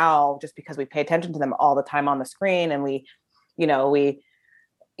needed. And now just because we pay attention to them all the time on the screen and we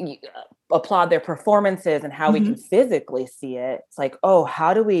applaud their performances and how we can physically see it. It's like, oh,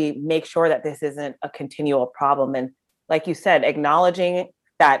 how do we make sure that this isn't a continual problem? And like you said, acknowledging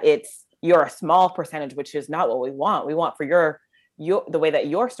that you're a small percentage, which is not what we want. We want for the way that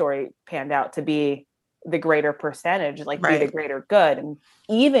your story panned out to be the greater percentage, like be the greater good. And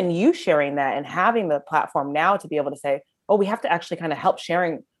even you sharing that and having the platform now to be able to say, oh, we have to actually kind of help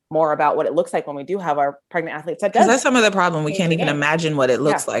sharing more about what it looks like when we do have our pregnant athletes. Because that's some of the problem. We can't even imagine what it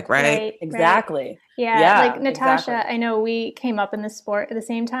looks like, right? Exactly. Yeah. Like Natasha, I know we came up in the sport at the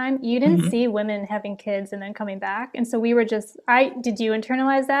same time. You didn't see women having kids and then coming back. And so we were did you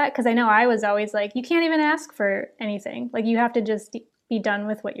internalize that? Because I know I was always like, you can't even ask for anything. Like you have to just be done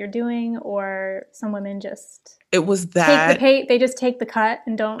with what you're doing, or some women just they just take the cut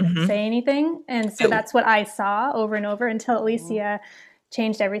and don't say anything. And so that's what I saw over and over until Alicia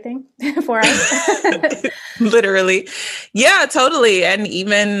changed everything for us. Literally. Yeah, totally. And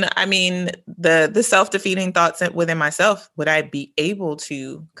even, I mean, the self-defeating thoughts within myself, would I be able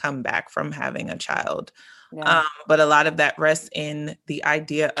to come back from having a child? Yeah. But a lot of that rests in the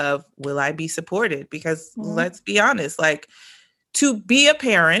idea of, will I be supported? Because let's be honest, like, to be a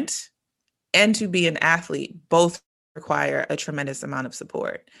parent and to be an athlete both require a tremendous amount of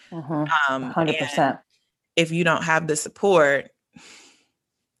support. 100%. And if you don't have the support,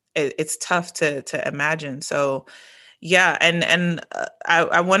 it's tough to imagine. So yeah. And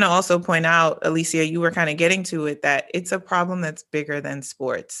I want to also point out, Alicia, you were kind of getting to it, that it's a problem that's bigger than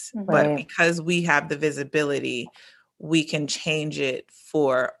sports, but because we have the visibility, we can change it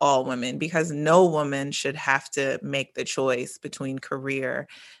for all women, because no woman should have to make the choice between career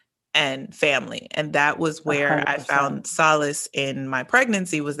and family. And that was where 100%. I found solace in my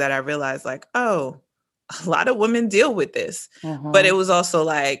pregnancy, was that I realized, like, oh, a lot of women deal with this. But it was also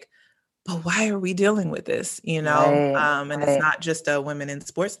like, but why are we dealing with this? You know? And it's not just a women in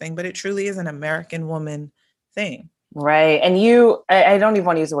sports thing, but it truly is an American woman thing. Right. And I don't even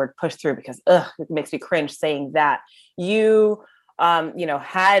want to use the word push through, because it makes me cringe saying that. You,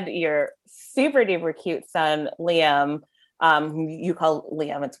 had your super duper cute son, Liam, who you call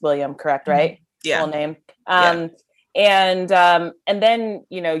Liam, it's William, correct? Right? Yeah. Full name. And then,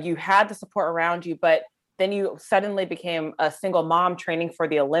 you had the support around you, but then you suddenly became a single mom training for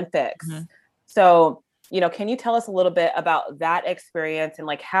the Olympics. So, can you tell us a little bit about that experience, and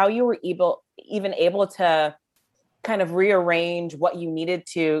like how you were able to kind of rearrange what you needed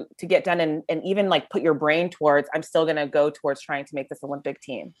to get done, and even like put your brain towards, I'm still going to go towards trying to make this Olympic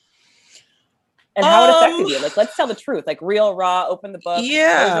team? And how it affected you? Like, let's tell the truth, like real, raw, open the book, close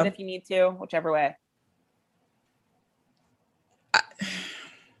it if you need to, whichever way.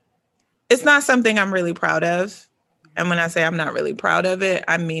 It's not something I'm really proud of. And when I say I'm not really proud of it,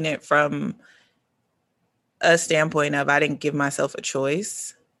 I mean it from a standpoint of, I didn't give myself a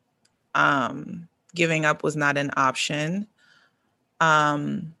choice. Giving up was not an option.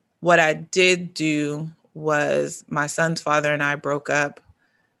 What I did do was, my son's father and I broke up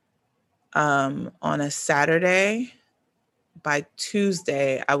on a Saturday. By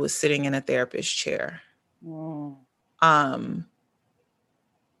Tuesday, I was sitting in a therapist chair.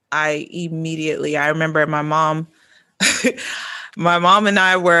 I remember my mom and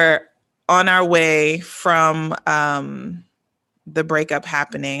I were on our way from the breakup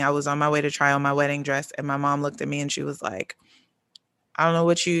happening. I was on my way to try on my wedding dress, and my mom looked at me and she was like, I don't know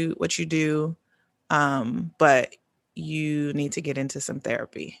what you do, but you need to get into some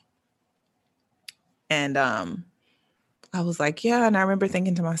therapy. And I was like, yeah. And I remember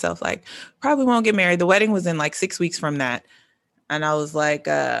thinking to myself, like, probably won't get married. The wedding was in like 6 weeks from that. And I was like,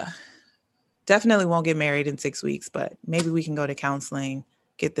 definitely won't get married in 6 weeks, but maybe we can go to counseling,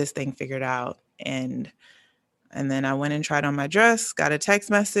 get this thing figured out. And then I went and tried on my dress, got a text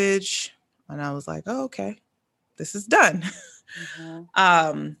message, and I was like, oh, okay, this is done.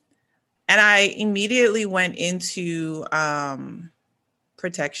 And I immediately went into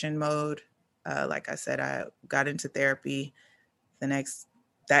protection mode. Like I said, I got into therapy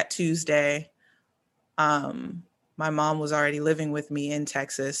that Tuesday. My mom was already living with me in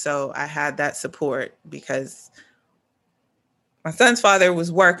Texas, so I had that support because my son's father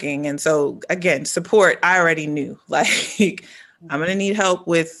was working. And so again, support, I already knew, like, I'm going to need help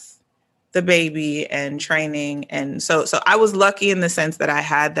with the baby and training. And so I was lucky in the sense that I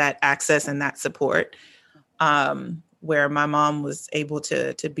had that access and that support, where my mom was able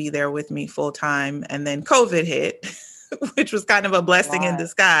to be there with me full time. And then COVID hit, which was kind of a blessing in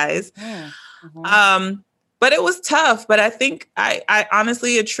disguise. But it was tough. But I think I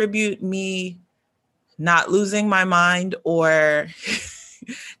honestly attribute me not losing my mind or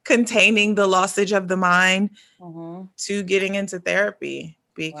containing the lossage of the mind to getting into therapy,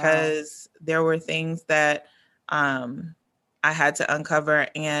 because there were things that I had to uncover.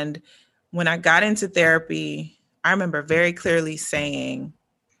 And when I got into therapy, I remember very clearly saying,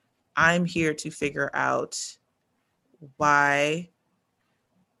 I'm here to figure out why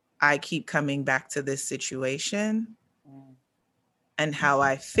I keep coming back to this situation and how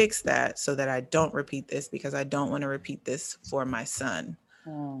I fix that so that I don't repeat this, because I don't want to repeat this for my son.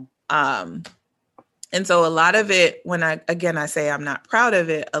 And so a lot of it, when I say I'm not proud of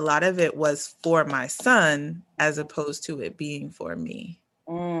it, a lot of it was for my son as opposed to it being for me.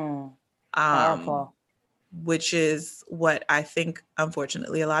 Powerful. Which is what I think,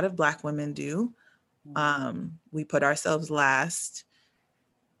 unfortunately, a lot of Black women do. We put ourselves last.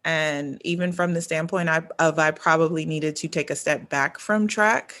 And even from the standpoint I probably needed to take a step back from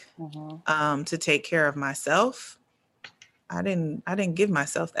track to take care of myself. I didn't give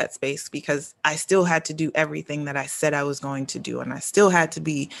myself that space, because I still had to do everything that I said I was going to do. And I still had to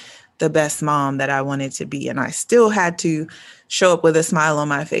be the best mom that I wanted to be. And I still had to show up with a smile on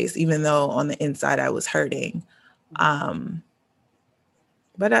my face, even though on the inside I was hurting. But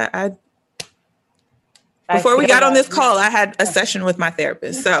I before we got on this call, I had a session with my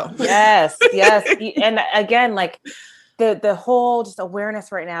therapist. So yes. And again, like the whole just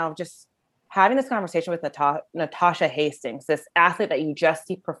awareness right now of just having this conversation with Natasha Hastings, this athlete that you just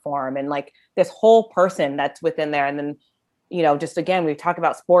see perform, and like this whole person that's within there. And then, you know, just again, we talk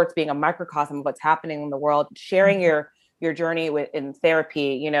about sports being a microcosm of what's happening in the world, sharing your journey in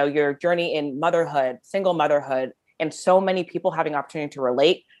therapy, you know, your journey in motherhood, single motherhood, and so many people having opportunity to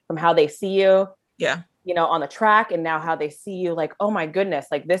relate from how they see you. Yeah. You know, on the track, and now how they see you, like, oh my goodness,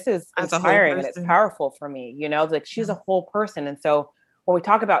 like this is inspiring and it's powerful for me, you know, like she's a whole person. And so when we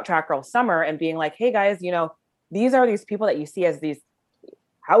talk about Track Girl Summer and being like, hey guys, you know, these are these people that you see as these,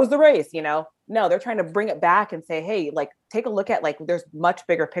 how was the race? You know, no, they're trying to bring it back and say, hey, like, take a look at, like, there's much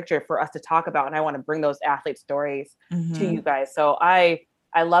bigger picture for us to talk about. And I want to bring those athlete stories to you guys. So I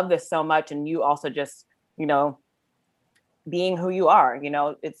love this so much. And you also just, you know, being who you are, you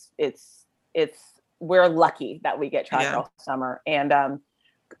know, it's we're lucky that we get Track Girl Summer. And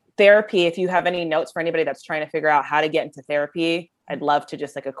therapy, if you have any notes for anybody that's trying to figure out how to get into therapy, I'd love to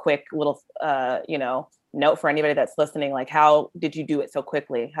just like a quick little, you know, note for anybody that's listening. Like, how did you do it so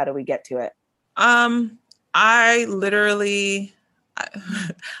quickly? How do we get to it? I literally,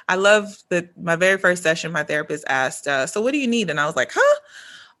 I love that my very first session, my therapist asked, so what do you need? And I was like,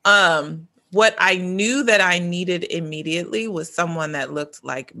 what I knew that I needed immediately was someone that looked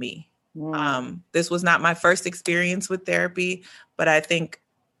like me. This was not my first experience with therapy, but I think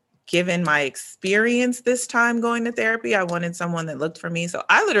given my experience this time going to therapy, I wanted someone that looked for me. So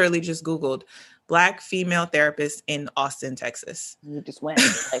I literally just Googled Black female therapist in Austin, Texas. You just went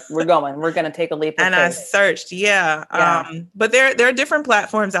like, we're going to take a leap of faith. I searched. But there are different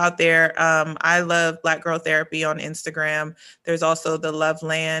platforms out there. I love Black Girl Therapy on Instagram. There's also the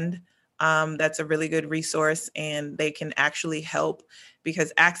Loveland. That's a really good resource, and they can actually help,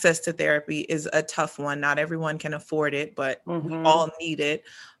 because access to therapy is a tough one. Not everyone can afford it, but we all need it.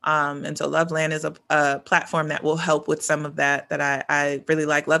 And so Loveland is a platform that will help with some of that I really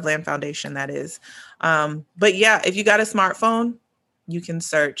like. Loveland Foundation, that is. But yeah, if you got a smartphone, you can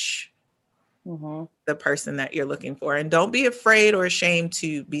search the person that you're looking for. And don't be afraid or ashamed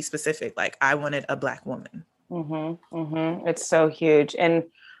to be specific. Like, I wanted a Black woman. It's so huge. And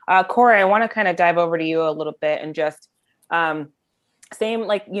Corey, I want to kind of dive over to you a little bit and just same,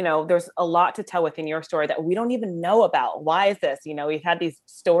 like, you know, there's a lot to tell within your story that we don't even know about. Why is this? You know, we've had these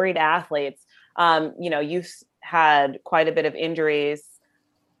storied athletes. You know, you've had quite a bit of injuries,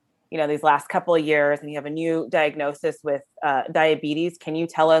 you know, these last couple of years, and you have a new diagnosis with diabetes. Can you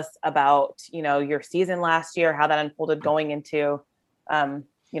tell us about, you know, your season last year, how that unfolded going into,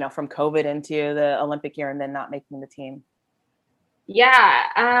 you know, from COVID into the Olympic year and then not making the team?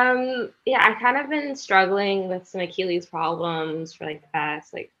 I kind of been struggling with some Achilles problems for like the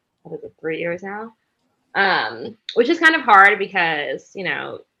past, like, 3 years now, which is kind of hard because, you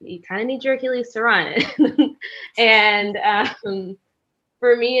know, you kind of need your Achilles to run. And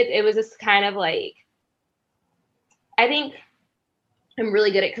for me, it was just kind of like, I think I'm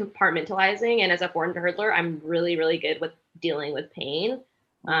really good at compartmentalizing, and as a 400 hurdler, I'm really, really good with dealing with pain.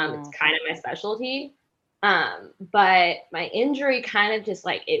 It's kind of my specialty. But my injury kind of just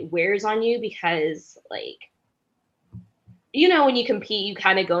like, it wears on you because, like, you know, when you compete, you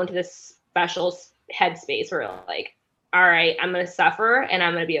kind of go into this special headspace where like, all right, I'm going to suffer and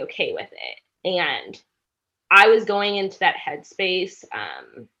I'm going to be okay with it. And I was going into that headspace,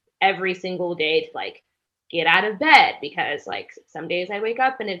 every single day to like get out of bed, because like some days I wake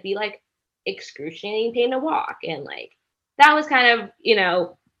up and it'd be like excruciating pain to walk. And like, that was kind of, you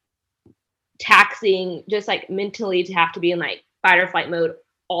know, taxing just like mentally to have to be in like fight or flight mode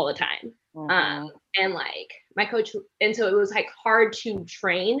all the time. And like my coach, and so it was like hard to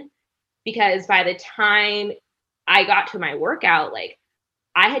train, because by the time I got to my workout, like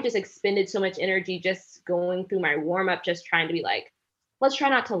I had just expended so much energy just going through my warm up, just trying to be like, let's try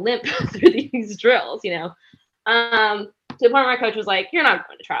not to limp through these drills, you know? To the point where my coach was like, you're not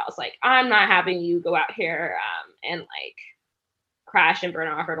going to trials. Like, I'm not having you go out here and like crash and burn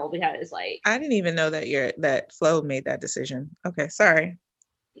out a hurdle, because like, I didn't even know that Flo made that decision. Okay, sorry.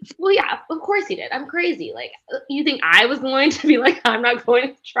 Well, yeah, of course he did. I'm crazy. Like, you think I was going to be like, I'm not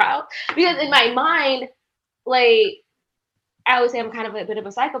going to trial? Because in my mind, like, I always say I'm kind of a bit of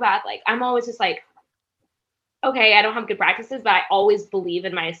a psychopath. Like, I'm always just like, okay, I don't have good practices, but I always believe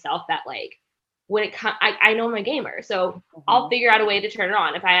in myself that like, when it comes, I know I'm a gamer, so I'll figure out a way to turn it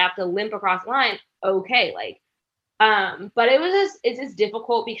on. If I have to limp across the line, okay, like, But it's just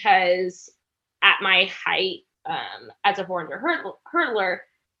difficult because at my height, as a 400 hurdler,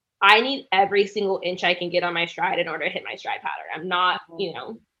 I need every single inch I can get on my stride in order to hit my stride pattern. I'm not,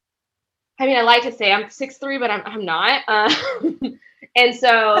 I mean, I like to say I'm 6'3", but I'm not. And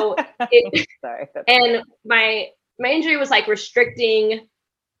so, and my injury was like restricting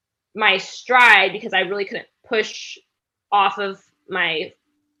my stride because I really couldn't push off of my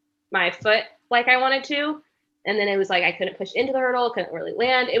foot like I wanted to. And then it was like I couldn't push into the hurdle, couldn't really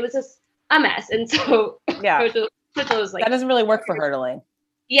land. It was just a mess. And so Coach was like, that doesn't really work for hurdling.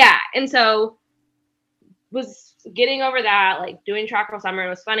 Yeah. And so was getting over that, like doing track all summer. It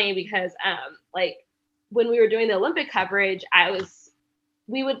was funny because like when we were doing the Olympic coverage,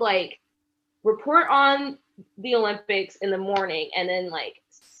 we would like report on the Olympics in the morning and then like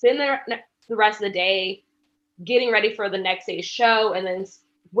spend the rest of the day getting ready for the next day's show, and then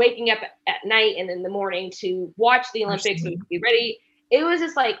waking up at night and in the morning to watch the Olympics and be ready. It was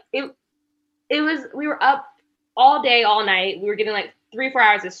just like it was, we were up all day, all night. We were getting like 3-4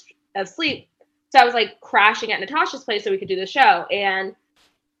 hours of sleep. So I was like crashing at Natasha's place so we could do the show. And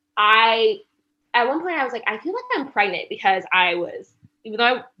at one point I was like, I feel like I'm pregnant because even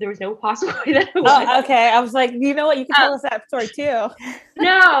though there was no possible way that I was. Oh, okay. I was like, you know what? You can tell us that story too.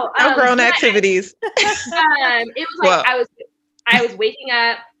 No. Outgrown activities. It was like, I was waking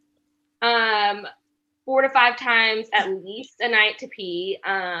up 4 to 5 times at least a night to pee.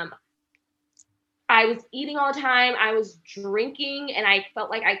 I was eating all the time. I was drinking, and I felt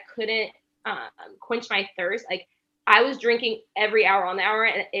like I couldn't quench my thirst. Like I was drinking every hour on the hour,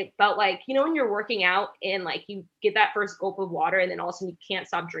 and it felt like, when you're working out and like you get that first gulp of water and then all of a sudden you can't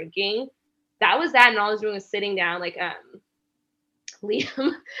stop drinking. That was that. And all I was doing was sitting down. Like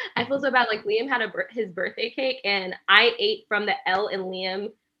Liam, I feel so bad. Like Liam had his birthday cake, and I ate from the L in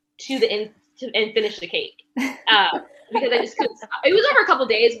Liam to the end and finished the cake because I just couldn't stop. It was over a couple of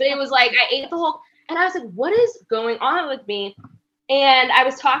days, but it was like I ate the whole, and I was like, what is going on with me? And I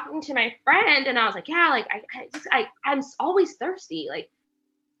was talking to my friend, and I was like, yeah, like I'm always thirsty. Like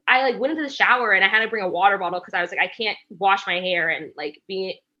I like went into the shower and I had to bring a water bottle because I was like, I can't wash my hair and like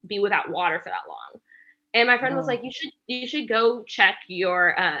be without water for that long. And my friend was like, you should go check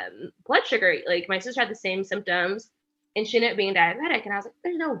your blood sugar. Like my sister had the same symptoms and she ended up being diabetic. And I was like,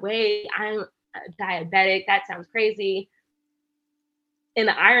 there's no way I'm diabetic. That sounds crazy. And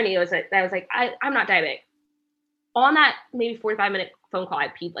the irony was that I was like, I'm not diabetic. On that maybe 45-minute phone call, I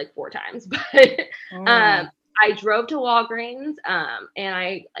peed like 4 times. But I drove to Walgreens and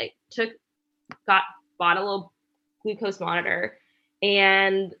I like bought a little glucose monitor,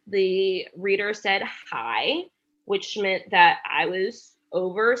 and the reader said high, which meant that I was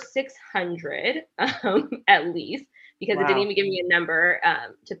over 600 at least, because it didn't even give me a number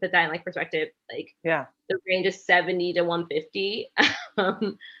to put that in like perspective. Like the range is 70 to 150.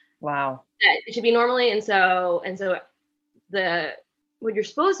 Wow. It should be normally. And so what you're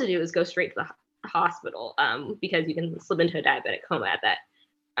supposed to do is go straight to the hospital because you can slip into a diabetic coma at that.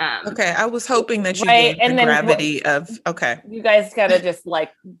 Okay, I was hoping that you gave the gravity of. Okay, you guys got to just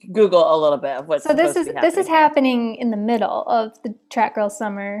like Google a little bit of what's. So this is happening in the middle of the Track Girl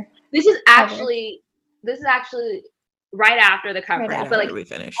Summer. This is actually right after the coverage, but like we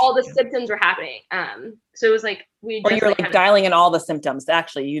finished, all the symptoms were happening. So it was like you were like dialing in all the symptoms.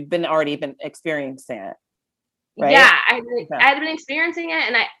 Actually, you'd been already experiencing it. Right? Yeah, I had been experiencing it,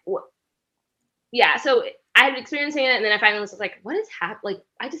 and so I had been experiencing it, and then I finally was like, what is happening? Like,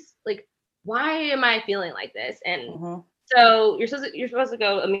 I just like, why am I feeling like this? And so you're supposed to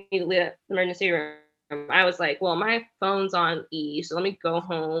go immediately to the emergency room. I was like, well, my phone's on E, so let me go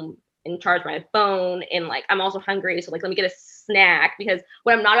home and charge my phone. And like, I'm also hungry, so like, let me get a snack, because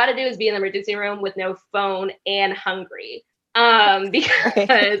what I'm not about to do is be in the emergency room with no phone and hungry.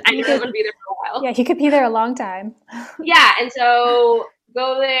 Because I know I'm gonna be there for a while. Yeah, you could be there a long time. Yeah, and so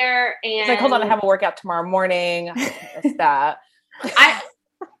go there and it's like, hold on, I have a workout tomorrow morning. That's that.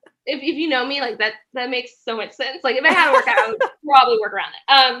 If you know me, like that makes so much sense. Like if I had a workout, I would probably work around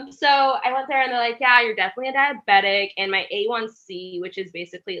it. So I went there and they're like, yeah, you're definitely a diabetic, and my A1C, which is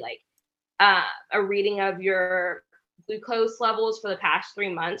basically like a reading of your glucose levels for the past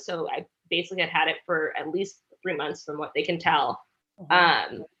 3 months. So I basically had it for at least 3 months from what they can tell,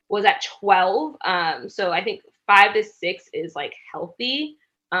 was at 12. So I think 5 to 6 is like healthy.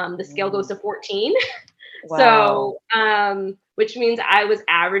 The scale goes to 14. Wow. So, which means I was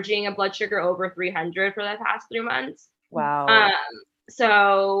averaging a blood sugar over 300 for the past 3 months. Wow.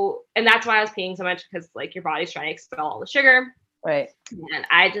 So, and that's why I was peeing so much, because like your body's trying to expel all the sugar. Right. And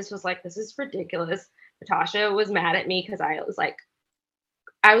I just was like, this is ridiculous. Natasha was mad at me because I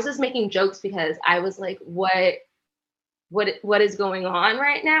was just making jokes, because I was like, what what is going on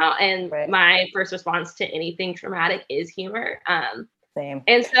right now. And Right. my first response to anything traumatic is humor. Same.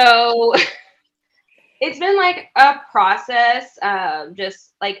 And so it's been like a process of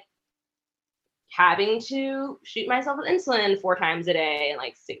just like having to shoot myself with insulin 4 times a day. And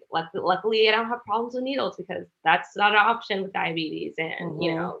like, luckily I don't have problems with needles because that's not an option with diabetes, and,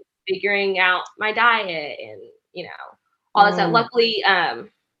 you know, figuring out my diet and, you know, all that stuff. Luckily,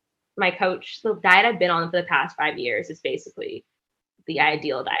 my coach, the diet I've been on for the past 5 years is basically the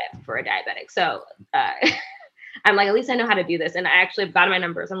ideal diet for a diabetic. So, I'm like, at least I know how to do this. And I actually have gotten my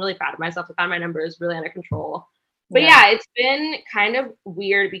numbers. I'm really proud of myself. I've gotten my numbers really under control. But yeah, it's been kind of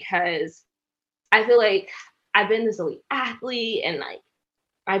weird because I feel like I've been this elite athlete and like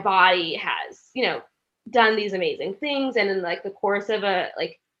my body has, you know, done these amazing things. And in like the course of a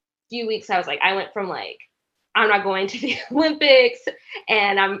like few weeks, I was like, I went from like, I'm not going to the Olympics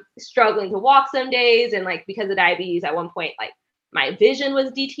and I'm struggling to walk some days. And like, because of diabetes at one point, like my vision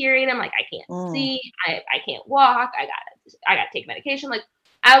was deteriorating. I'm like, I can't see, I can't walk. I got to take medication. Like,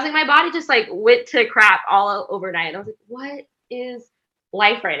 I was like, my body just like went to crap all overnight. And I was like, what is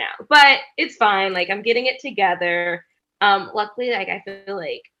life right now? But it's fine. Like, I'm getting it together. Luckily, like, I feel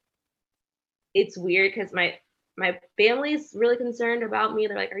like it's weird because my family's really concerned about me.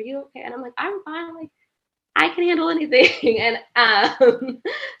 They're like, are you okay? And I'm like, I'm fine. I'm like, I can handle anything. And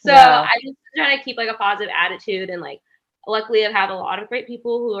so I just try to keep like a positive attitude. And like, luckily I've had a lot of great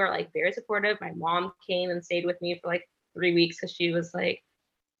people who are like very supportive. My mom came and stayed with me for like 3 weeks because she was like,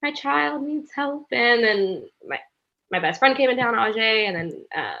 my child needs help. And then my best friend came in town, Ajay, and then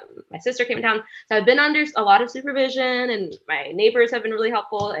my sister came in town. So I've been under a lot of supervision, and my neighbors have been really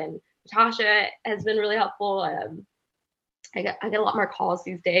helpful, and Natasha has been really helpful. I get a lot more calls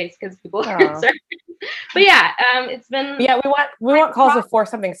these days because people are concerned. But yeah, it's been we want calls before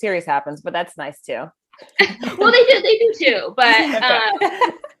something serious happens, but that's nice too. Well, they do too, but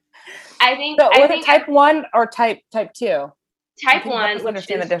I think it type 1 or type 2? Type 1, which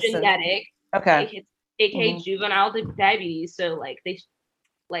is genetic. Okay. AKA juvenile diabetes. So like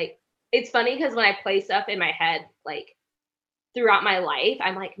it's funny because when I play stuff in my head, like throughout my life,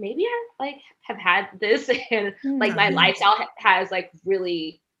 I'm like, maybe I like have had this, and like my lifestyle has like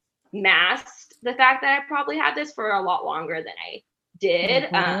really masked the fact that I probably had this for a lot longer than I did.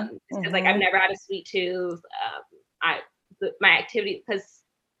 Because like I've never had a sweet tooth. My activity, because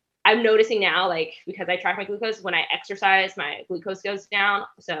I'm noticing now, like, because I track my glucose, when I exercise, my glucose goes down.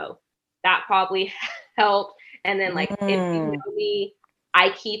 So that probably helped. And then like, if you know me, I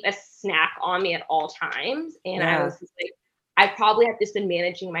keep a snack on me at all times. And I was just like, I probably have just been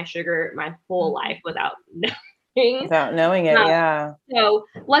managing my sugar my whole life without knowing. it. So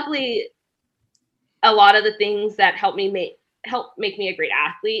luckily, a lot of the things that help make me a great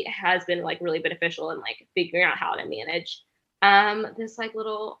athlete has been like really beneficial in like figuring out how to manage this like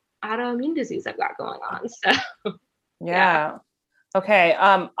little autoimmune disease I've got going on. So yeah. Okay.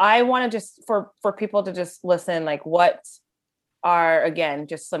 I want to just for people to just listen, like what are, again,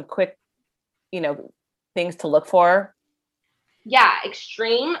 just some quick, things to look for. Yeah.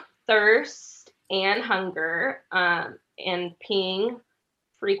 Extreme thirst and hunger, and peeing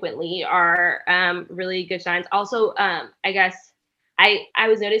frequently are really good signs. Also, I guess I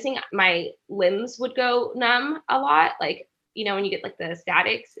was noticing my limbs would go numb a lot. Like, when you get like the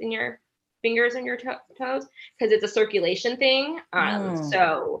statics in your fingers and your toes, because it's a circulation thing.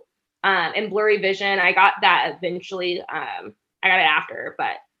 So, and blurry vision, I got that eventually. I got it after,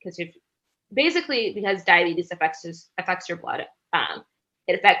 but because diabetes affects your blood,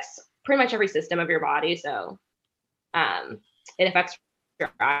 it affects pretty much every system of your body. So, it affects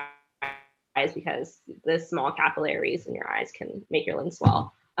your eyes because the small capillaries in your eyes can make your limbs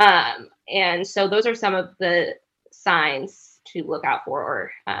swell. And so those are some of the signs to look out for,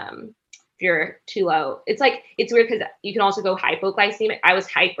 or if you're too low. It's weird because you can also go hypoglycemic. I was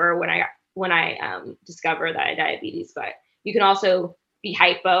hyper when I discovered that I had diabetes, but you can also be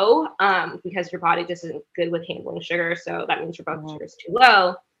hypo because your body just isn't good with handling sugar. So that means your blood sugar is too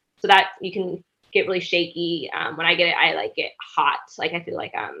low. So that you can get really shaky. When I get it, I like get hot. Like I feel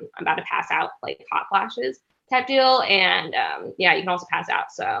like I'm about to pass out, like hot flashes type deal. And you can also pass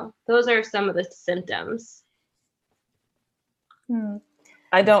out. So those are some of the symptoms.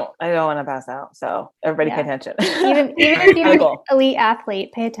 I don't want to pass out. So everybody pay attention. Even if you're an elite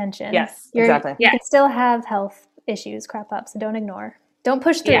athlete, pay attention. Yes, exactly. You can still have health issues crop up. So don't ignore. Don't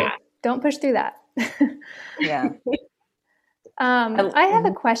push through. Don't push through that. Yeah. I have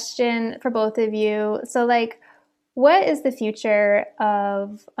a question for both of you. So like, what is the future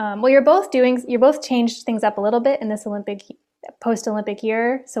of, you're both changed things up a little bit in this Olympic post-Olympic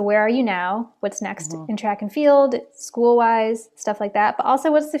year. So where are you now? What's next in track and field, school-wise, stuff like that. But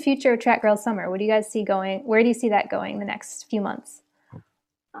also, what's the future of Track Girls Summer? What do you guys see going? Where do you see that going the next few months?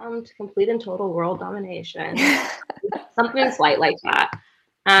 To complete and total world domination. Something slight like that.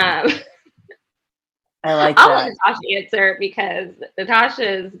 I like I'll that. let Natasha answer because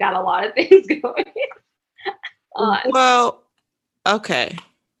Natasha's got a lot of things going on. Well, okay.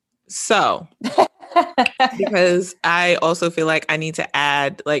 So, because I also feel like I need to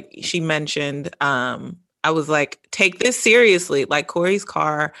add, like she mentioned, I was like, take this seriously. Like Corey's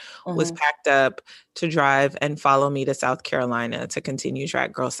car was packed up to drive and follow me to South Carolina to continue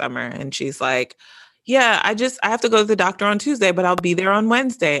Track Girl Summer. And she's like, yeah, I have to go to the doctor on Tuesday, but I'll be there on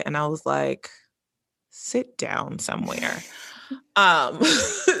Wednesday. And I was like, sit down somewhere.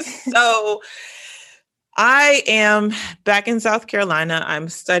 So I am back in South Carolina. I'm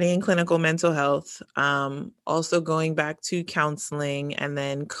studying clinical mental health, also going back to counseling, and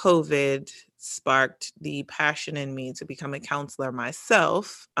then COVID sparked the passion in me to become a counselor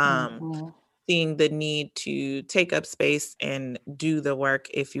myself, seeing the need to take up space and do the work,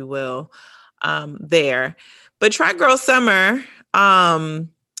 if you will, there. But Track Girl Summer,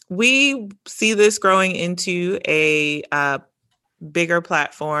 we see this growing into a bigger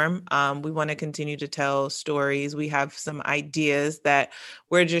platform. We want to continue to tell stories. We have some ideas that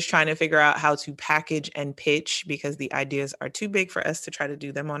we're just trying to figure out how to package and pitch because the ideas are too big for us to try to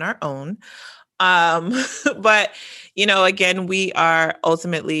do them on our own. But, again, we are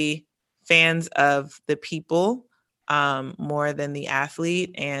ultimately fans of the people more than the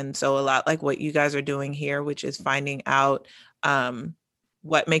athlete. And so a lot like what you guys are doing here, which is finding out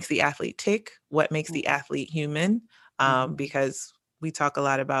what makes the athlete tick, what makes the athlete human. Because we talk a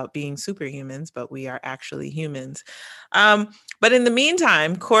lot about being superhumans, but we are actually humans. But in the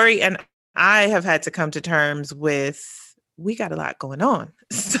meantime, Corey and I have had to come to terms with, we got a lot going on.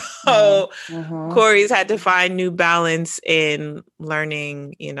 So Corey's had to find new balance in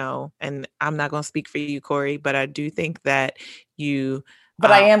learning, and I'm not going to speak for you, Corey, but I do think that you. But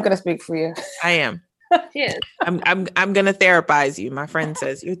I am going to speak for you. I am. Yes. I'm going to therapize you. My friend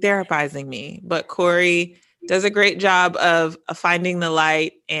says you're therapizing me, but Corey does a great job of finding the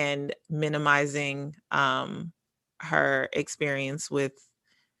light and minimizing her experience with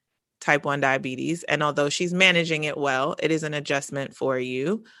type 1 diabetes. And although she's managing it well, it is an adjustment for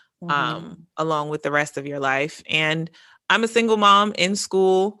you along with the rest of your life. And I'm a single mom in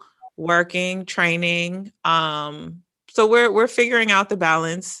school, working, training. So we're figuring out the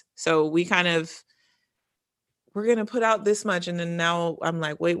balance. So we're going to put out this much. And then now I'm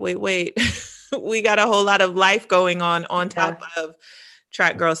like, wait. We got a whole lot of life going on top of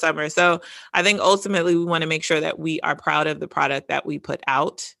Track Girl Summer. So I think ultimately we want to make sure that we are proud of the product that we put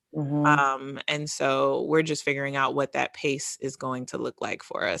out. And so we're just figuring out what that pace is going to look like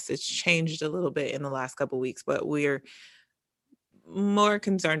for us. It's changed a little bit in the last couple of weeks, but we're more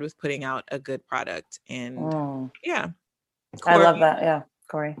concerned with putting out a good product. And yeah. Corey. I love that. Yeah.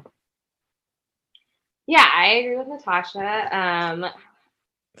 Corey. Yeah, I agree with Natasha.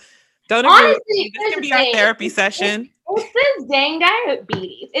 Don't agree. Honestly, this can be our therapy session. It's this dang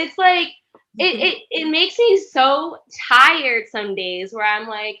diabetes. It's like it makes me so tired some days where I'm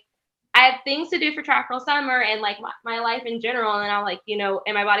like, I have things to do for Track Girl Summer and like my life in general. And I'm like,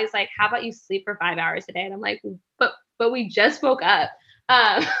 and my body's like, how about you sleep for 5 hours a day? And I'm like, but we just woke up.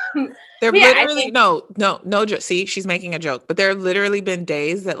 There literally no. See, she's making a joke, but there have literally been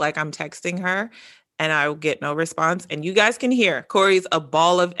days that like I'm texting her and I will get no response. And you guys can hear Corey's a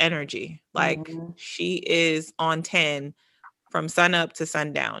ball of energy. Like she is on 10 from sun up to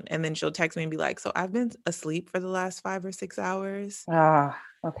sundown. And then she'll text me and be like, so I've been asleep for the last 5 or 6 hours. Oh,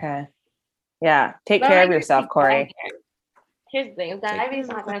 okay. Yeah. Take care of yourself, Corey. Here's the thing. Diabetes is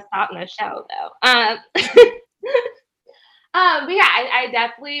not going to stop in the show though. But yeah, I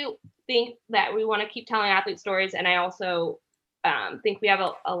definitely think that we want to keep telling athlete stories. And I also think we have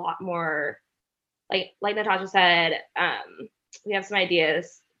a lot more, like Natasha said, we have some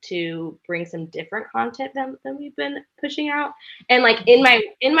ideas to bring some different content than we've been pushing out. And like in my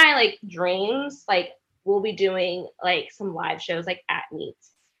like dreams, like we'll be doing like some live shows like at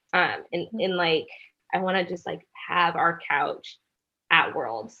meets. In like I want to just like have our couch at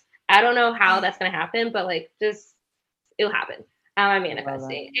Worlds. I don't know how that's gonna happen, but like just it'll happen. I'm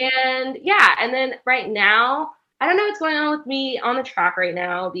manifesting. And yeah, and then right now, I don't know what's going on with me on the track right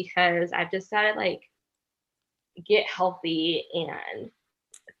now because I've just got to like get healthy and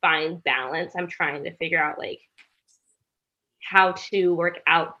find balance. I'm trying to figure out like how to work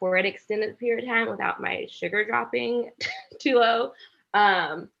out for an extended period of time without my sugar dropping too low,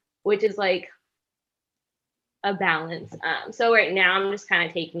 which is like a balance. So right now I'm just kind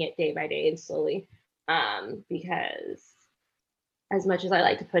of taking it day by day and slowly, because as much as I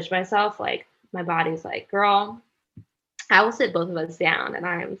like to push myself, like my body's like, girl, I will sit both of us down. And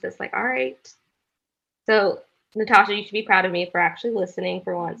I'm just like, all right. So Natasha, you should be proud of me for actually listening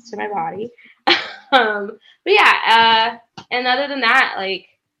for once to my body. But yeah, and other than that, like,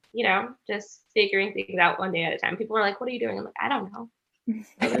 you know, just figuring things out one day at a time. People are like, what are you doing? I'm like, I don't know.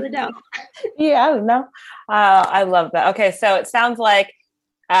 I really don't. Yeah, I don't know. I love that. Okay, so it sounds like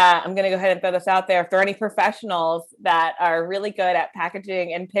I'm going to go ahead and throw this out there. If there are any professionals that are really good at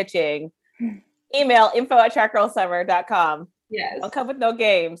packaging and pitching, email info@trackgirlsummer.com. Yes. I'll come with no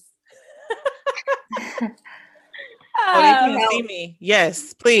games. Oh, you can see me.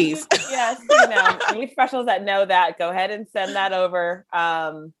 Yes, please. Yes, you know, any professionals that know that, go ahead and send that over.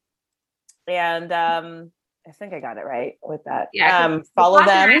 I think I got it right with that. Yeah, follow them.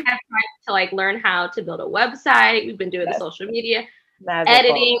 I have tried to like learn how to build a website. We've been doing the social media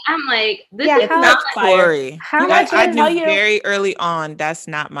editing. I'm like, this is not Corey. How much I knew very early on that's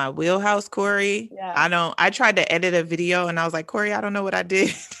not my wheelhouse, Corey. Yeah. I tried to edit a video and I was like, Corey, I don't know what I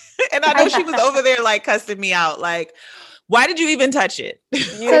did. And I know she was over there like cussing me out. Like, why did you even touch it?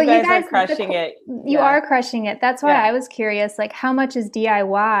 You guys are crushing it. You are crushing it. That's why I was curious, like, how much is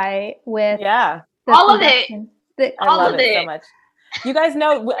DIY with all of it? I love it so much. You guys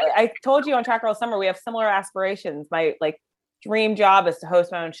know, I told you on Track Girl Summer, we have similar aspirations. My dream job is to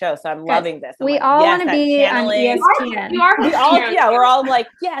host my own show. So I'm loving this. We all want to be on ESPN. We're all like,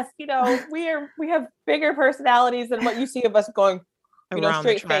 yes, you know, we have bigger personalities than what you see of us going, you know,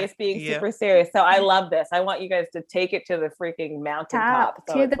 straight face, being super serious. So I love this. I want you guys to take it to the freaking mountaintop.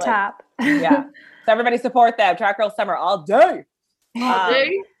 To the top. Yeah. So everybody support them. Track Girl Summer all day. All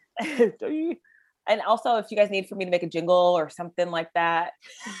day. And also, if you guys need for me to make a jingle or something like that,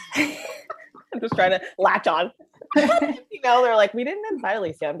 I'm just trying to latch on. You know, they're like, we didn't invite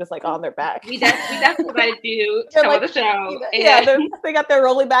Alicia. I'm just like on their back. We definitely invited you to the show. Yeah, they got their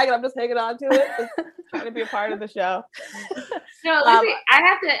rolling bag and I'm just hanging on to it, just trying to be a part of the show. No, Alicia,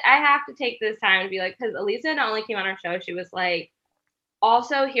 I have to take this time to be like, because Alicia not only came on our show, she was like,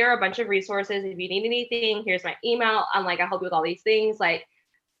 also, here are a bunch of resources. If you need anything, here's my email. I'm like, I'll help you with all these things. Like,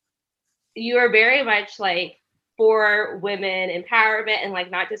 you are very much like for women empowerment and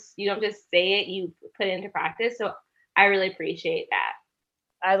like you don't just say it, you put it into practice. So I really appreciate that.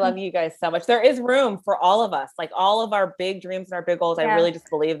 I love you guys so much. There is room for all of us, like all of our big dreams and our big goals. I really just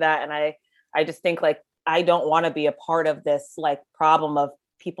believe that. And I just think like, I don't want to be a part of this like problem of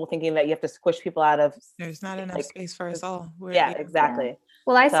people thinking that you have to squish people out of. There's not enough space for us all. Exactly. Yeah.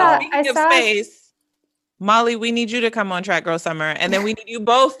 Well, I saw space. Molly, we need you to come on Track Girl Summer, and then we need you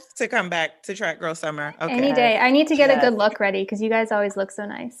both to come back to Track Girl Summer. Okay. Any day. I need to get a good look ready because you guys always look so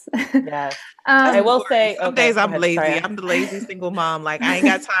nice. Yes. I will say, some days I'm lazy. I'm the lazy single mom. Like, I ain't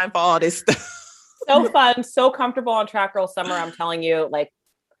got time for all this stuff. So fun, so comfortable on Track Girl Summer. I'm telling you, like,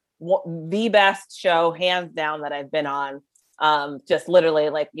 the best show, hands down, that I've been on. Just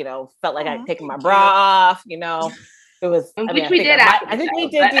literally, like, you know, felt like I'd taken my bra off, you know. It was, I think we did do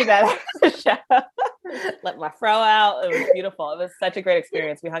that after the show. Let my fro out. It was beautiful. It was such a great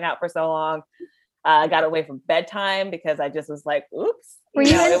experience. We hung out for so long. I got away from bedtime because I just was like, oops. Were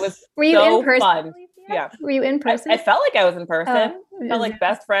you in person? Fun. Yeah. Were you in person? I felt like I was in person. I felt like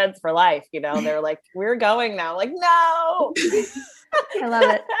best friends for life. You know, they were like, we're going now. I'm like, no. I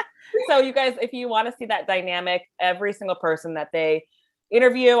love it. So you guys, if you want to see that dynamic, every single person that they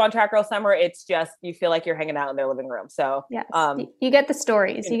interview on Track Girl Summer, it's just, you feel like you're hanging out in their living room. So yes, you get the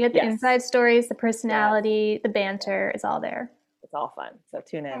stories, you get the inside stories, the personality, the banter is all there. It's all fun. So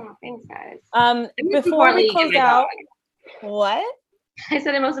tune in. Oh, thanks, guys. Before we close out, what? I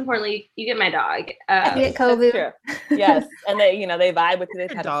said, and most importantly, you get my dog. You get Kovu. Yes, and they, you know, they vibe with it.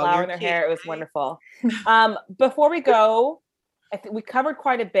 They had a flower in their hair. It was wonderful. Before we go, I think we covered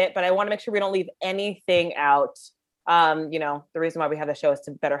quite a bit, but I want to make sure we don't leave anything out. You know, the reason why we have the show is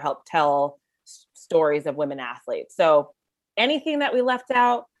to better help tell stories of women athletes. So anything that we left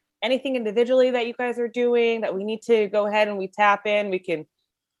out, anything individually that you guys are doing that we need to go ahead and we tap in, we can,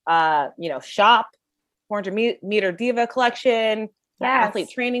 you know, shop 400 meter diva collection, athlete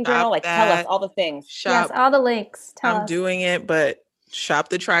training journal, like tell us all the things. Yes, all the links. I'm doing it, but shop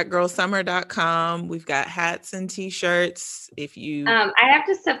the trackgirlsummer.com. We've got hats and t-shirts. If you I have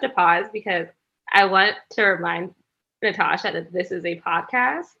to step to pause because I want to remind Natasha that this is a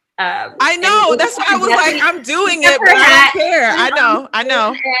podcast. I know. That's why I was like, I'm doing it, but I don't care. I know.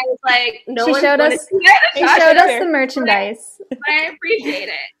 And it's like, no one showed us the merchandise. But I appreciate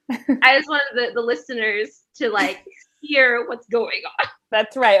it. I just wanted the listeners to like hear what's going on.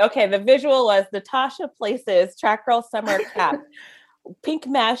 That's right. Okay, the visual was Natasha places Track Girl Summer cap, pink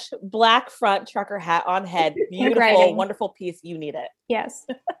mesh, black front trucker hat on head. Beautiful, writing. wonderful piece. You need it. Yes.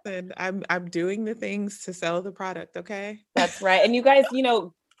 And I'm doing the things to sell the product, okay? That's right. And you guys,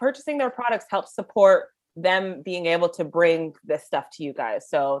 purchasing their products helps support them being able to bring this stuff to you guys.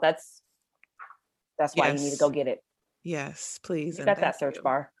 So that's why you need to go get it. Yes, please. You got that search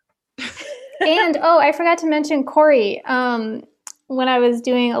bar. And I forgot to mention Corey. When I was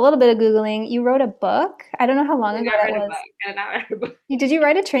doing a little bit of Googling, you wrote a book. I don't know how long ago that was. I did not write a book. Did you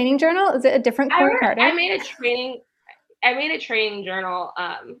write a training journal? Is it a different Corey Carter? I made a training journal,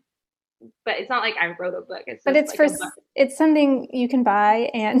 but it's not like I wrote a book. It's something you can buy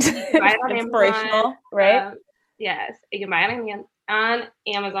and buy it on inspirational, Amazon, right? Yes, you can buy it on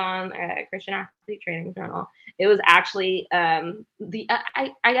Amazon. Christian Athlete Training Journal. It was actually I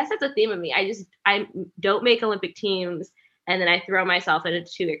guess that's a theme of me. I don't make Olympic teams. And then I throw myself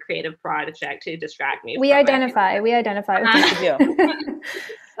into a creative project to distract me. We identify with you.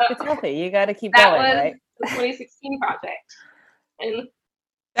 It's healthy. You got to keep that going, was right? The 2016 project. And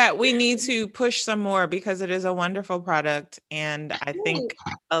that we need to push some more because it is a wonderful product. And I think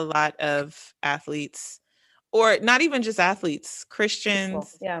a lot of athletes, or not even just athletes,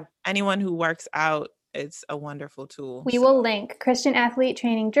 Christians, anyone who works out, it's a wonderful tool. We will link Christian Athlete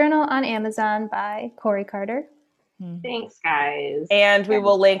Training Journal on Amazon by Corey Carter. Thanks, guys. And we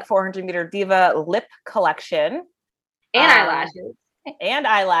will link 400 Meter Diva lip collection. And eyelashes. And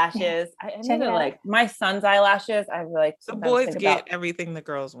eyelashes. I need to my son's eyelashes. I'm like, the boys get everything the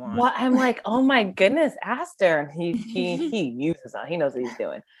girls want. Well, I'm like, oh my goodness, Aster. And he uses it. He knows what he's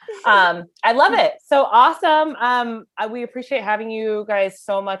doing. I love it. So awesome. We appreciate having you guys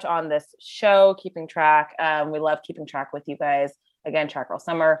so much on this show, Keeping Track. We love keeping track with you guys. Again, Track Girl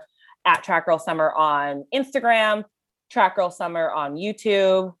Summer. At Track Girl Summer on Instagram, Track Girl Summer on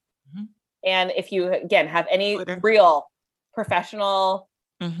YouTube. Mm-hmm. And if you, again, have any real professional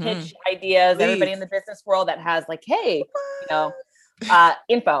pitch ideas, everybody in the business world that has hey,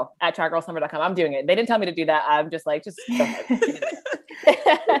 info at trackgirlsummer.com. I'm doing it. They didn't tell me to do that. I'm just go ahead.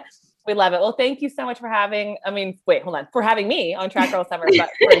 We love it. Well, thank you so much for having me on Track Girl Summer,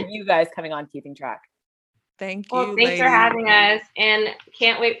 but for you guys coming on Keeping Track. Thank you. Well, thanks for having us, and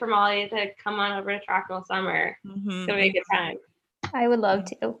can't wait for Molly to come on over to Track Girl Summer. It's gonna be a good time. I would love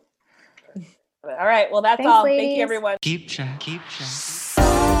to. All right. Well, that's all. Ladies. Thank you, everyone. Keep track. Keep track.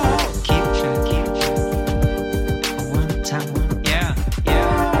 Keep track. Keep track. One time. Yeah.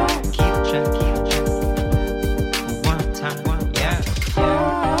 Keep track. Keep track. One time. Yeah.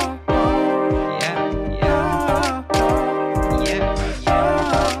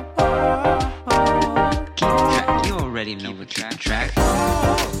 Already know what track. Keep track.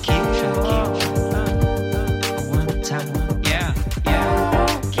 Keep track. One time. Yeah.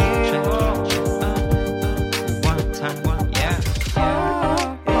 Keep track. One time. Yeah.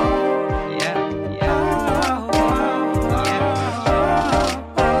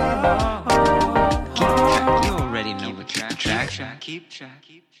 Keep track. You already know what track. Keep track.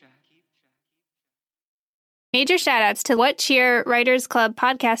 Major shout-outs to What Cheer Writers Club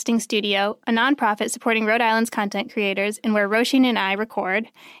Podcasting Studio, a nonprofit supporting Rhode Island's content creators and where Roshin and I record,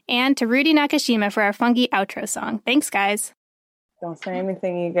 and to Rudy Nakashima for our funky outro song. Thanks, guys. Don't say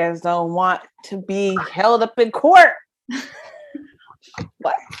anything you guys don't want to be held up in court.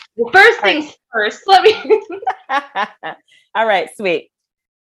 What? Well, first things first, let me... All right, sweet.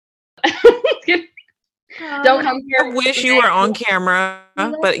 Don't come here. I wish you were on camera,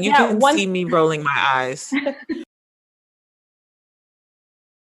 but you can see me rolling my eyes.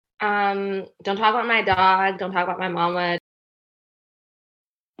 Don't talk about my dog. Don't talk about my mama.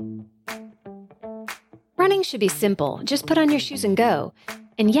 Running should be simple. Just put on your shoes and go.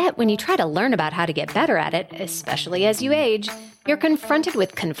 And yet, when you try to learn about how to get better at it, especially as you age, you're confronted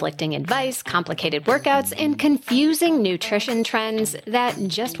with conflicting advice, complicated workouts, and confusing nutrition trends that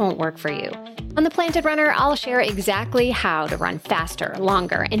just won't work for you. On The Planted Runner, I'll share exactly how to run faster,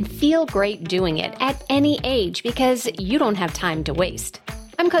 longer, and feel great doing it at any age because you don't have time to waste.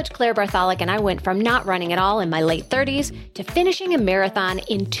 I'm Coach Claire Bartholic, and I went from not running at all in my late 30s to finishing a marathon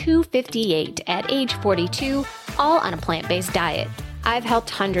in 2:58 at age 42, all on a plant-based diet. I've helped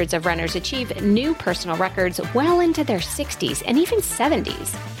hundreds of runners achieve new personal records well into their 60s and even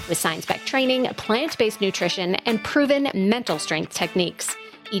 70s with science-backed training, plant-based nutrition, and proven mental strength techniques.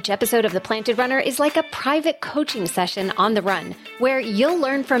 Each episode of The Planted Runner is like a private coaching session on the run where you'll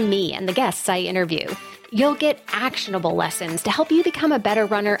learn from me and the guests I interview. You'll get actionable lessons to help you become a better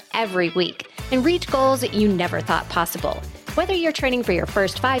runner every week and reach goals you never thought possible. Whether you're training for your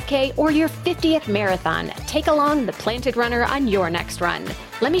first 5K or your 50th marathon, take along the Planted Runner on your next run.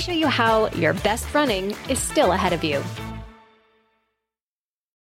 Let me show you how your best running is still ahead of you.